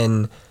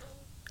 then...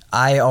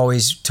 I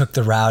always took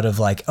the route of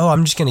like, oh,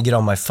 I'm just going to get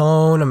on my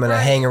phone. I'm going to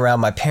hang around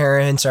my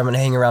parents, or I'm going to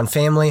hang around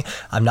family.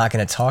 I'm not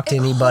going to talk to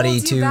anybody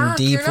too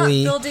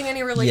deeply. You're not building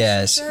any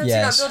relationships. Yes.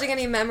 You're not building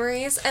any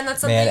memories. And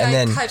that's something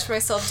I catch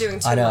myself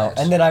doing too much. I know.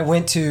 And then I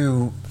went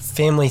to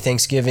family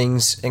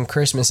Thanksgivings and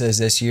Christmases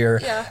this year.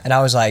 Yeah. And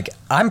I was like,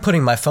 I'm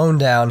putting my phone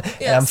down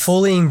and I'm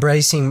fully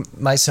embracing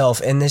myself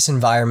in this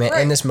environment,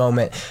 in this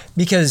moment,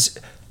 because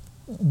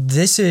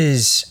this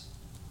is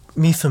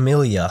mi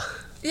familia.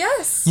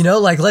 Yes. You know,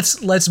 like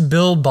let's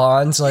build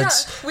bonds.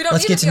 Let's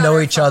get to know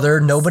each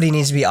other. Nobody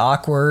needs to be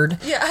awkward.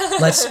 Yeah.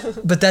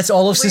 But that's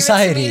all of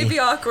society. Leave it to me to be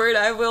awkward.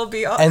 I will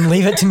be awkward. And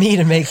leave it to me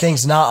to make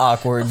things not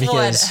awkward,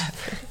 because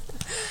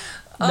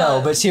no,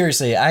 but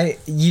seriously,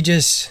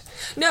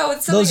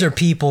 those are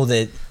people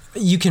that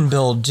you can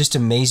build just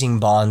amazing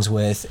bonds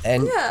with,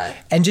 and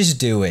just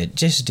do it.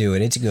 Just do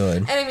it. It's good.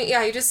 And I mean,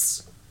 you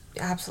just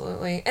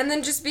absolutely. And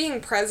then just being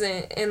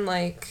present in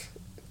like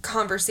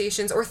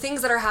conversations or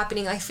things that are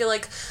happening. I feel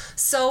like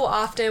so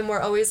often we're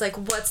always like,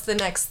 what's the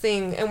next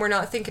thing? And we're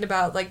not thinking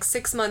about like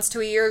 6 months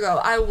to a year ago,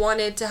 I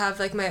wanted to have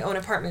like my own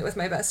apartment with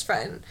my best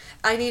friend.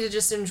 I need to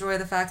just enjoy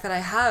the fact that I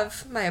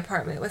have my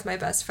apartment with my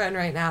best friend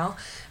right now,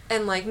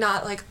 and like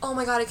not like, oh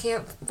my god, I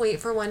can't wait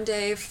for one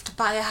day to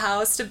buy a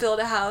house, to build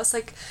a house.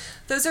 Like,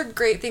 those are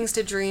great things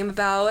to dream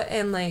about,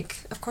 and like,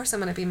 of course I'm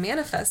going to be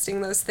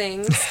manifesting those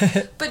things,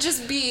 but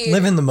just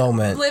live in the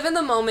moment,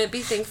 be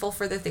thankful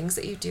for the things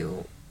that you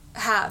do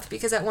have,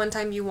 because at one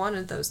time you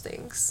wanted those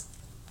things,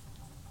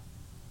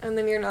 and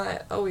then you're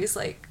not always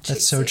like chasing.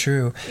 That's so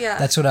true. Yeah,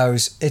 that's what I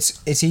was.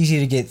 It's easy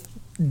to get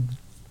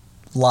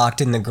locked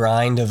in the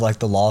grind of like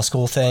the law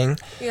school thing.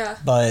 Yeah,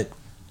 but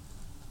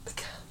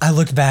I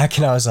looked back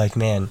and I was like,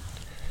 man,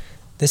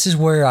 this is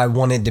where I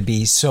wanted to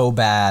be so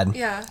bad.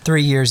 Yeah.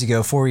 3 years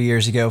ago, 4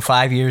 years ago,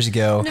 5 years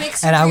ago.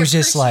 And I was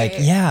just like,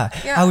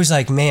 I was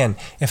like, man,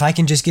 if I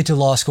can just get to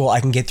law school, I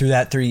can get through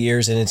that 3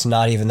 years and it's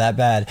not even that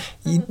bad.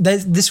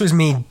 Mm-hmm. This was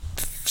me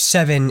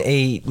 7,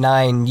 8,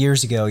 9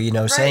 years ago,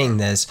 saying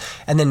this.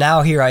 And then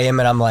now here I am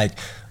and I'm like,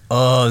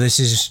 oh, this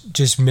is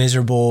just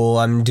miserable.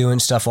 I'm doing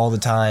stuff all the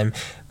time.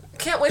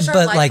 Can't wish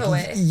our life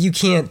away. You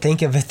can't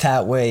think of it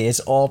that way. It's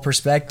all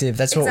perspective.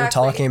 That's what we're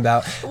talking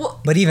about.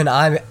 Well, but even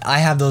I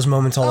have those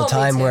moments all the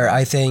time where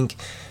I think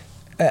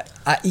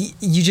I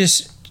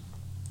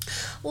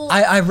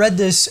read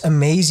this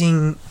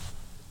amazing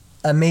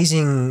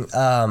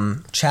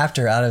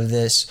chapter out of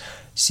this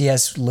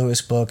C.S.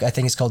 Lewis book. I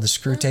think it's called The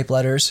Screw Tape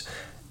Letters,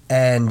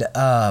 and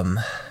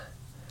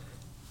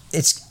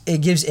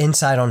it gives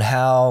insight on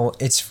how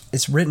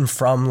it's written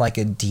from like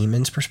a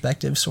demon's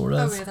perspective, sort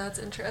of. Okay, that's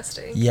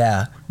interesting.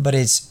 Yeah, but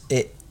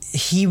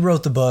he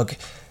wrote the book.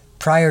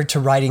 Prior to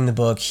writing the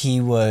book,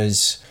 he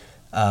was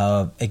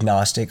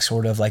agnostic,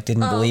 sort of, like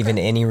didn't believe in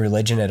any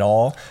religion at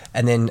all,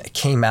 and then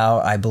came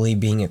out, I believe,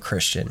 being a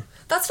Christian.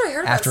 That's what I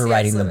heard after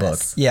writing the book.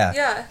 Yeah.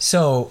 Yeah.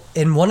 So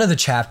in one of the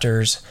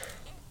chapters,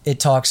 it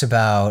talks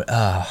about,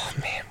 oh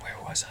man, where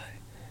was I?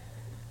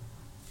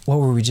 What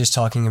were we just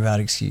talking about?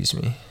 Excuse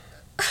me.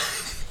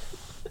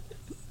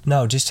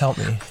 No, just help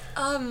me.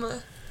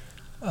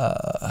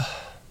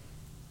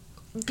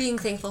 Being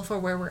thankful for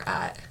where we're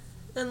at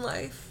in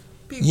life.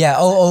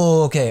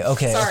 Okay.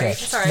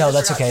 Sorry. No,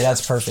 that's okay.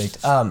 That's perfect.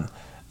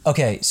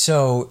 Okay,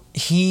 so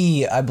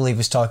he, I believe,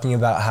 was talking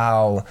about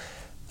how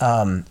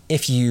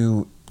if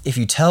you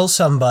tell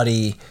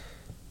somebody,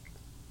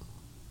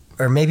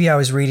 or maybe I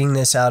was reading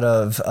this out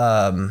of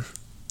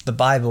the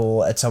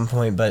Bible at some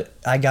point, but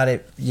I got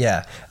it.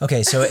 Yeah.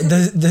 Okay. So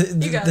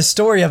the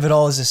story of it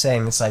all is the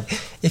same. It's like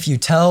if you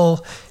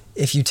tell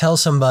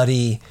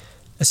somebody,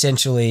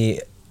 essentially,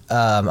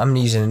 I'm going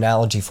to use an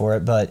analogy for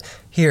it, but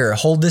here,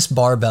 hold this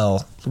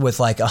barbell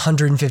with like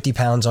 150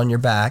 pounds on your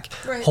back.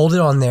 Right. Hold it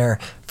on there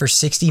for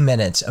 60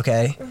 minutes.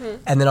 Okay.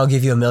 Mm-hmm. And then I'll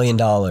give you $1 million.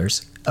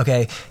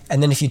 Okay.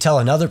 And then if you tell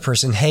another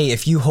person, hey,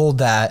 if you hold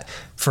that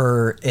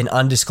for an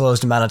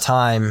undisclosed amount of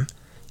time,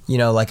 you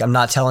know, like I'm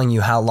not telling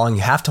you how long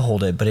you have to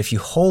hold it, but if you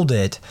hold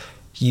it,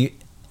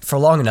 for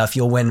long enough,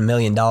 you'll win $1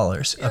 million.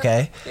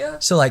 Okay. Yeah.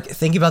 So like,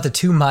 think about the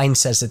two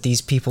mindsets that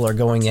these people are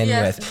going in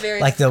with.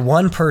 Like the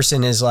one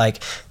person is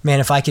like, man,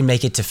 if I can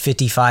make it to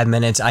 55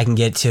 minutes, I can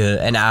get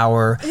to an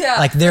hour. Yeah.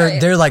 Like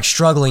they're like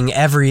struggling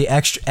every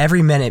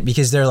minute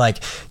because they're like,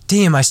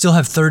 damn, I still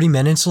have 30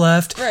 minutes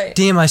left. Right.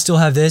 Damn, I still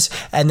have this.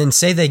 And then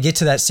say they get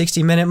to that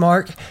 60-minute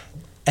mark,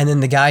 and then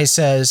the guy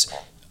says,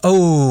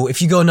 oh,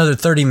 if you go another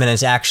 30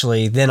 minutes,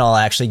 actually, then I'll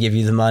actually give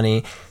you the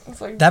money.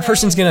 Like, that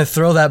person's going to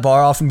throw that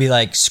bar off and be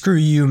like, screw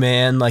you,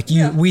 man. Like,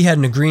 we had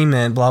an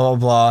agreement, blah, blah,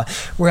 blah.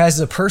 Whereas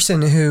the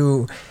person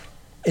who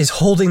is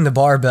holding the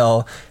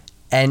barbell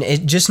and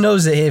it just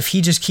knows that if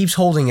he just keeps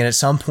holding it, at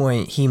some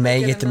point he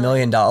may get the $1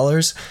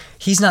 million.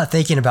 He's not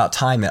thinking about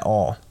time at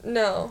all.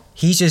 No.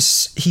 He's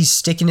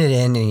sticking it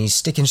in, and he's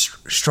sticking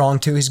strong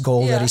to his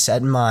goal that he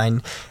set in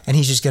mind, and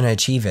he's just going to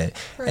achieve it.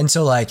 Right. And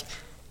so, like,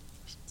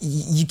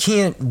 you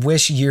can't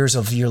wish years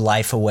of your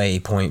life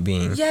away, point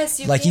being. Yes,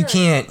 you like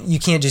can. You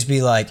can't just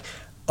be like,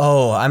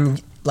 oh, I'm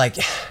like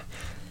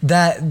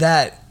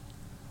that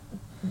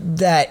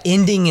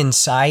ending in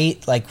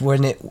sight, like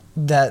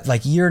that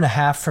like year and a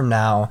half from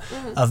now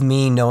of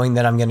me knowing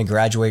that I'm going to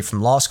graduate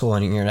from law school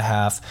in a year and a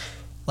half.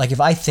 Like,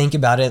 if I think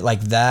about it like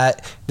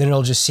that, then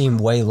it'll just seem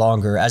way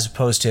longer, as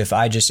opposed to if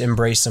I just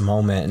embrace the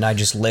moment and I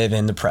just live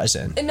in the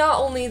present. And not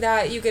only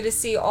that, you get to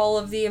see all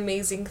of the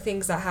amazing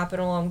things that happen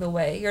along the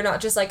way. You're not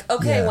just like,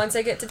 okay, once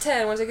I get to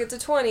 10, once I get to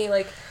 20,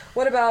 like,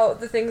 what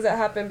about the things that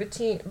happen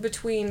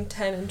between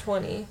 10 and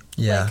 20?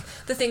 Yeah. Like,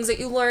 the things that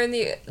you learn,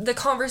 the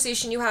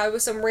conversation you had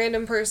with some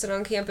random person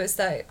on campus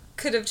that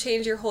could have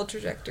changed your whole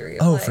trajectory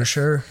of life. For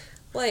sure.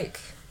 Like...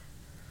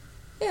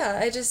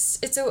 Yeah, I just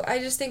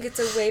think it's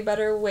a way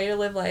better way to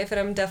live life, and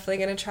I'm definitely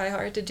gonna try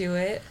hard to do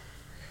it.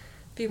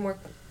 Be more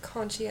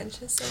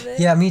conscientious of it.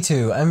 Yeah, me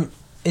too.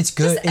 It's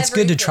good. It's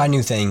good to try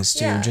new things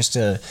too, just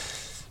to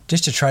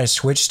try to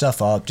switch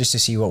stuff up, just to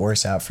see what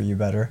works out for you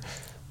better.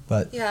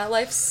 But yeah,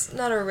 life's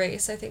not a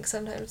race. I think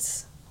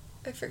sometimes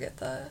I forget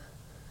that.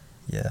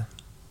 Yeah,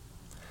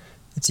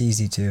 it's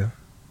easy to.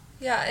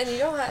 Yeah, and you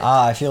don't have.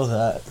 I feel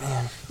that,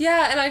 man.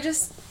 Yeah,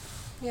 and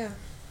yeah.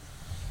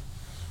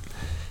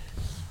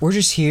 We're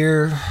just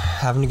here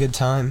having a good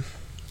time.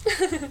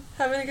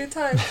 Having a good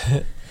time.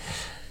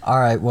 All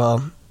right,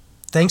 well,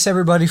 thanks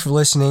everybody for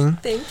listening.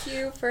 Thank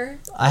you for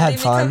I had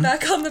fun. Letting me come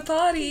back on the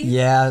potty.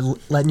 Yeah,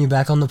 letting you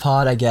back on the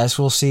pod, I guess.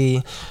 We'll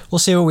see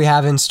what we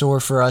have in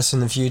store for us in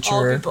the future.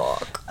 I'll be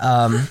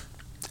back.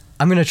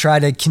 I'm going to try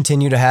to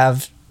continue to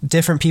have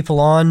different people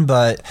on,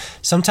 but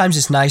sometimes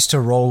it's nice to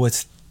roll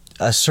with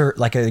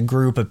a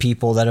group of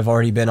people that have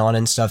already been on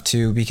and stuff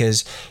too,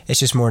 because it's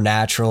just more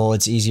natural.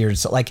 It's easier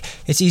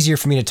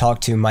for me to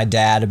talk to my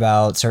dad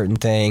about certain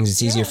things.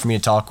 It's easier for me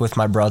to talk with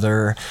my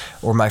brother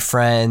or my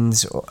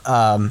friends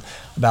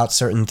about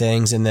certain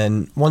things. And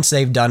then once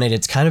they've done it,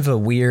 it's kind of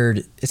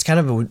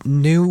a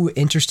new,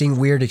 interesting,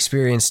 weird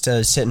experience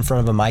to sit in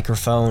front of a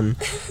microphone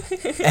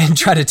and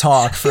try to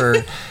talk for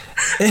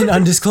an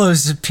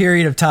undisclosed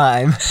period of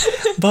time.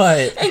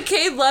 But and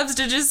Cade loves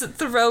to just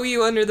throw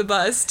you under the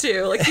bus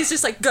too. Like, he's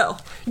just like, go.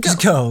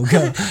 Just go.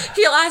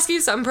 He'll ask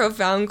you some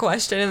profound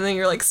question, and then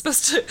you're like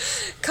supposed to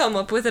come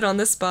up with it on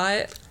the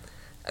spot.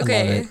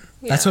 Okay. I love it.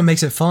 Yeah. That's what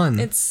makes it fun.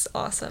 It's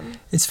awesome.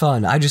 It's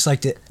fun. I just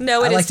like to.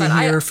 No, it I like is fun. to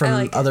hear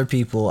from other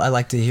people. I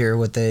like to hear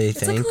what they think.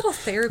 It's like a little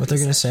therapy. What they're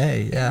gonna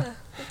say. Yeah.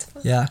 It's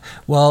fun. Yeah.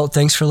 Well,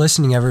 thanks for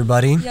listening,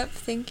 everybody. Yep.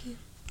 Thank you.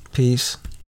 Peace.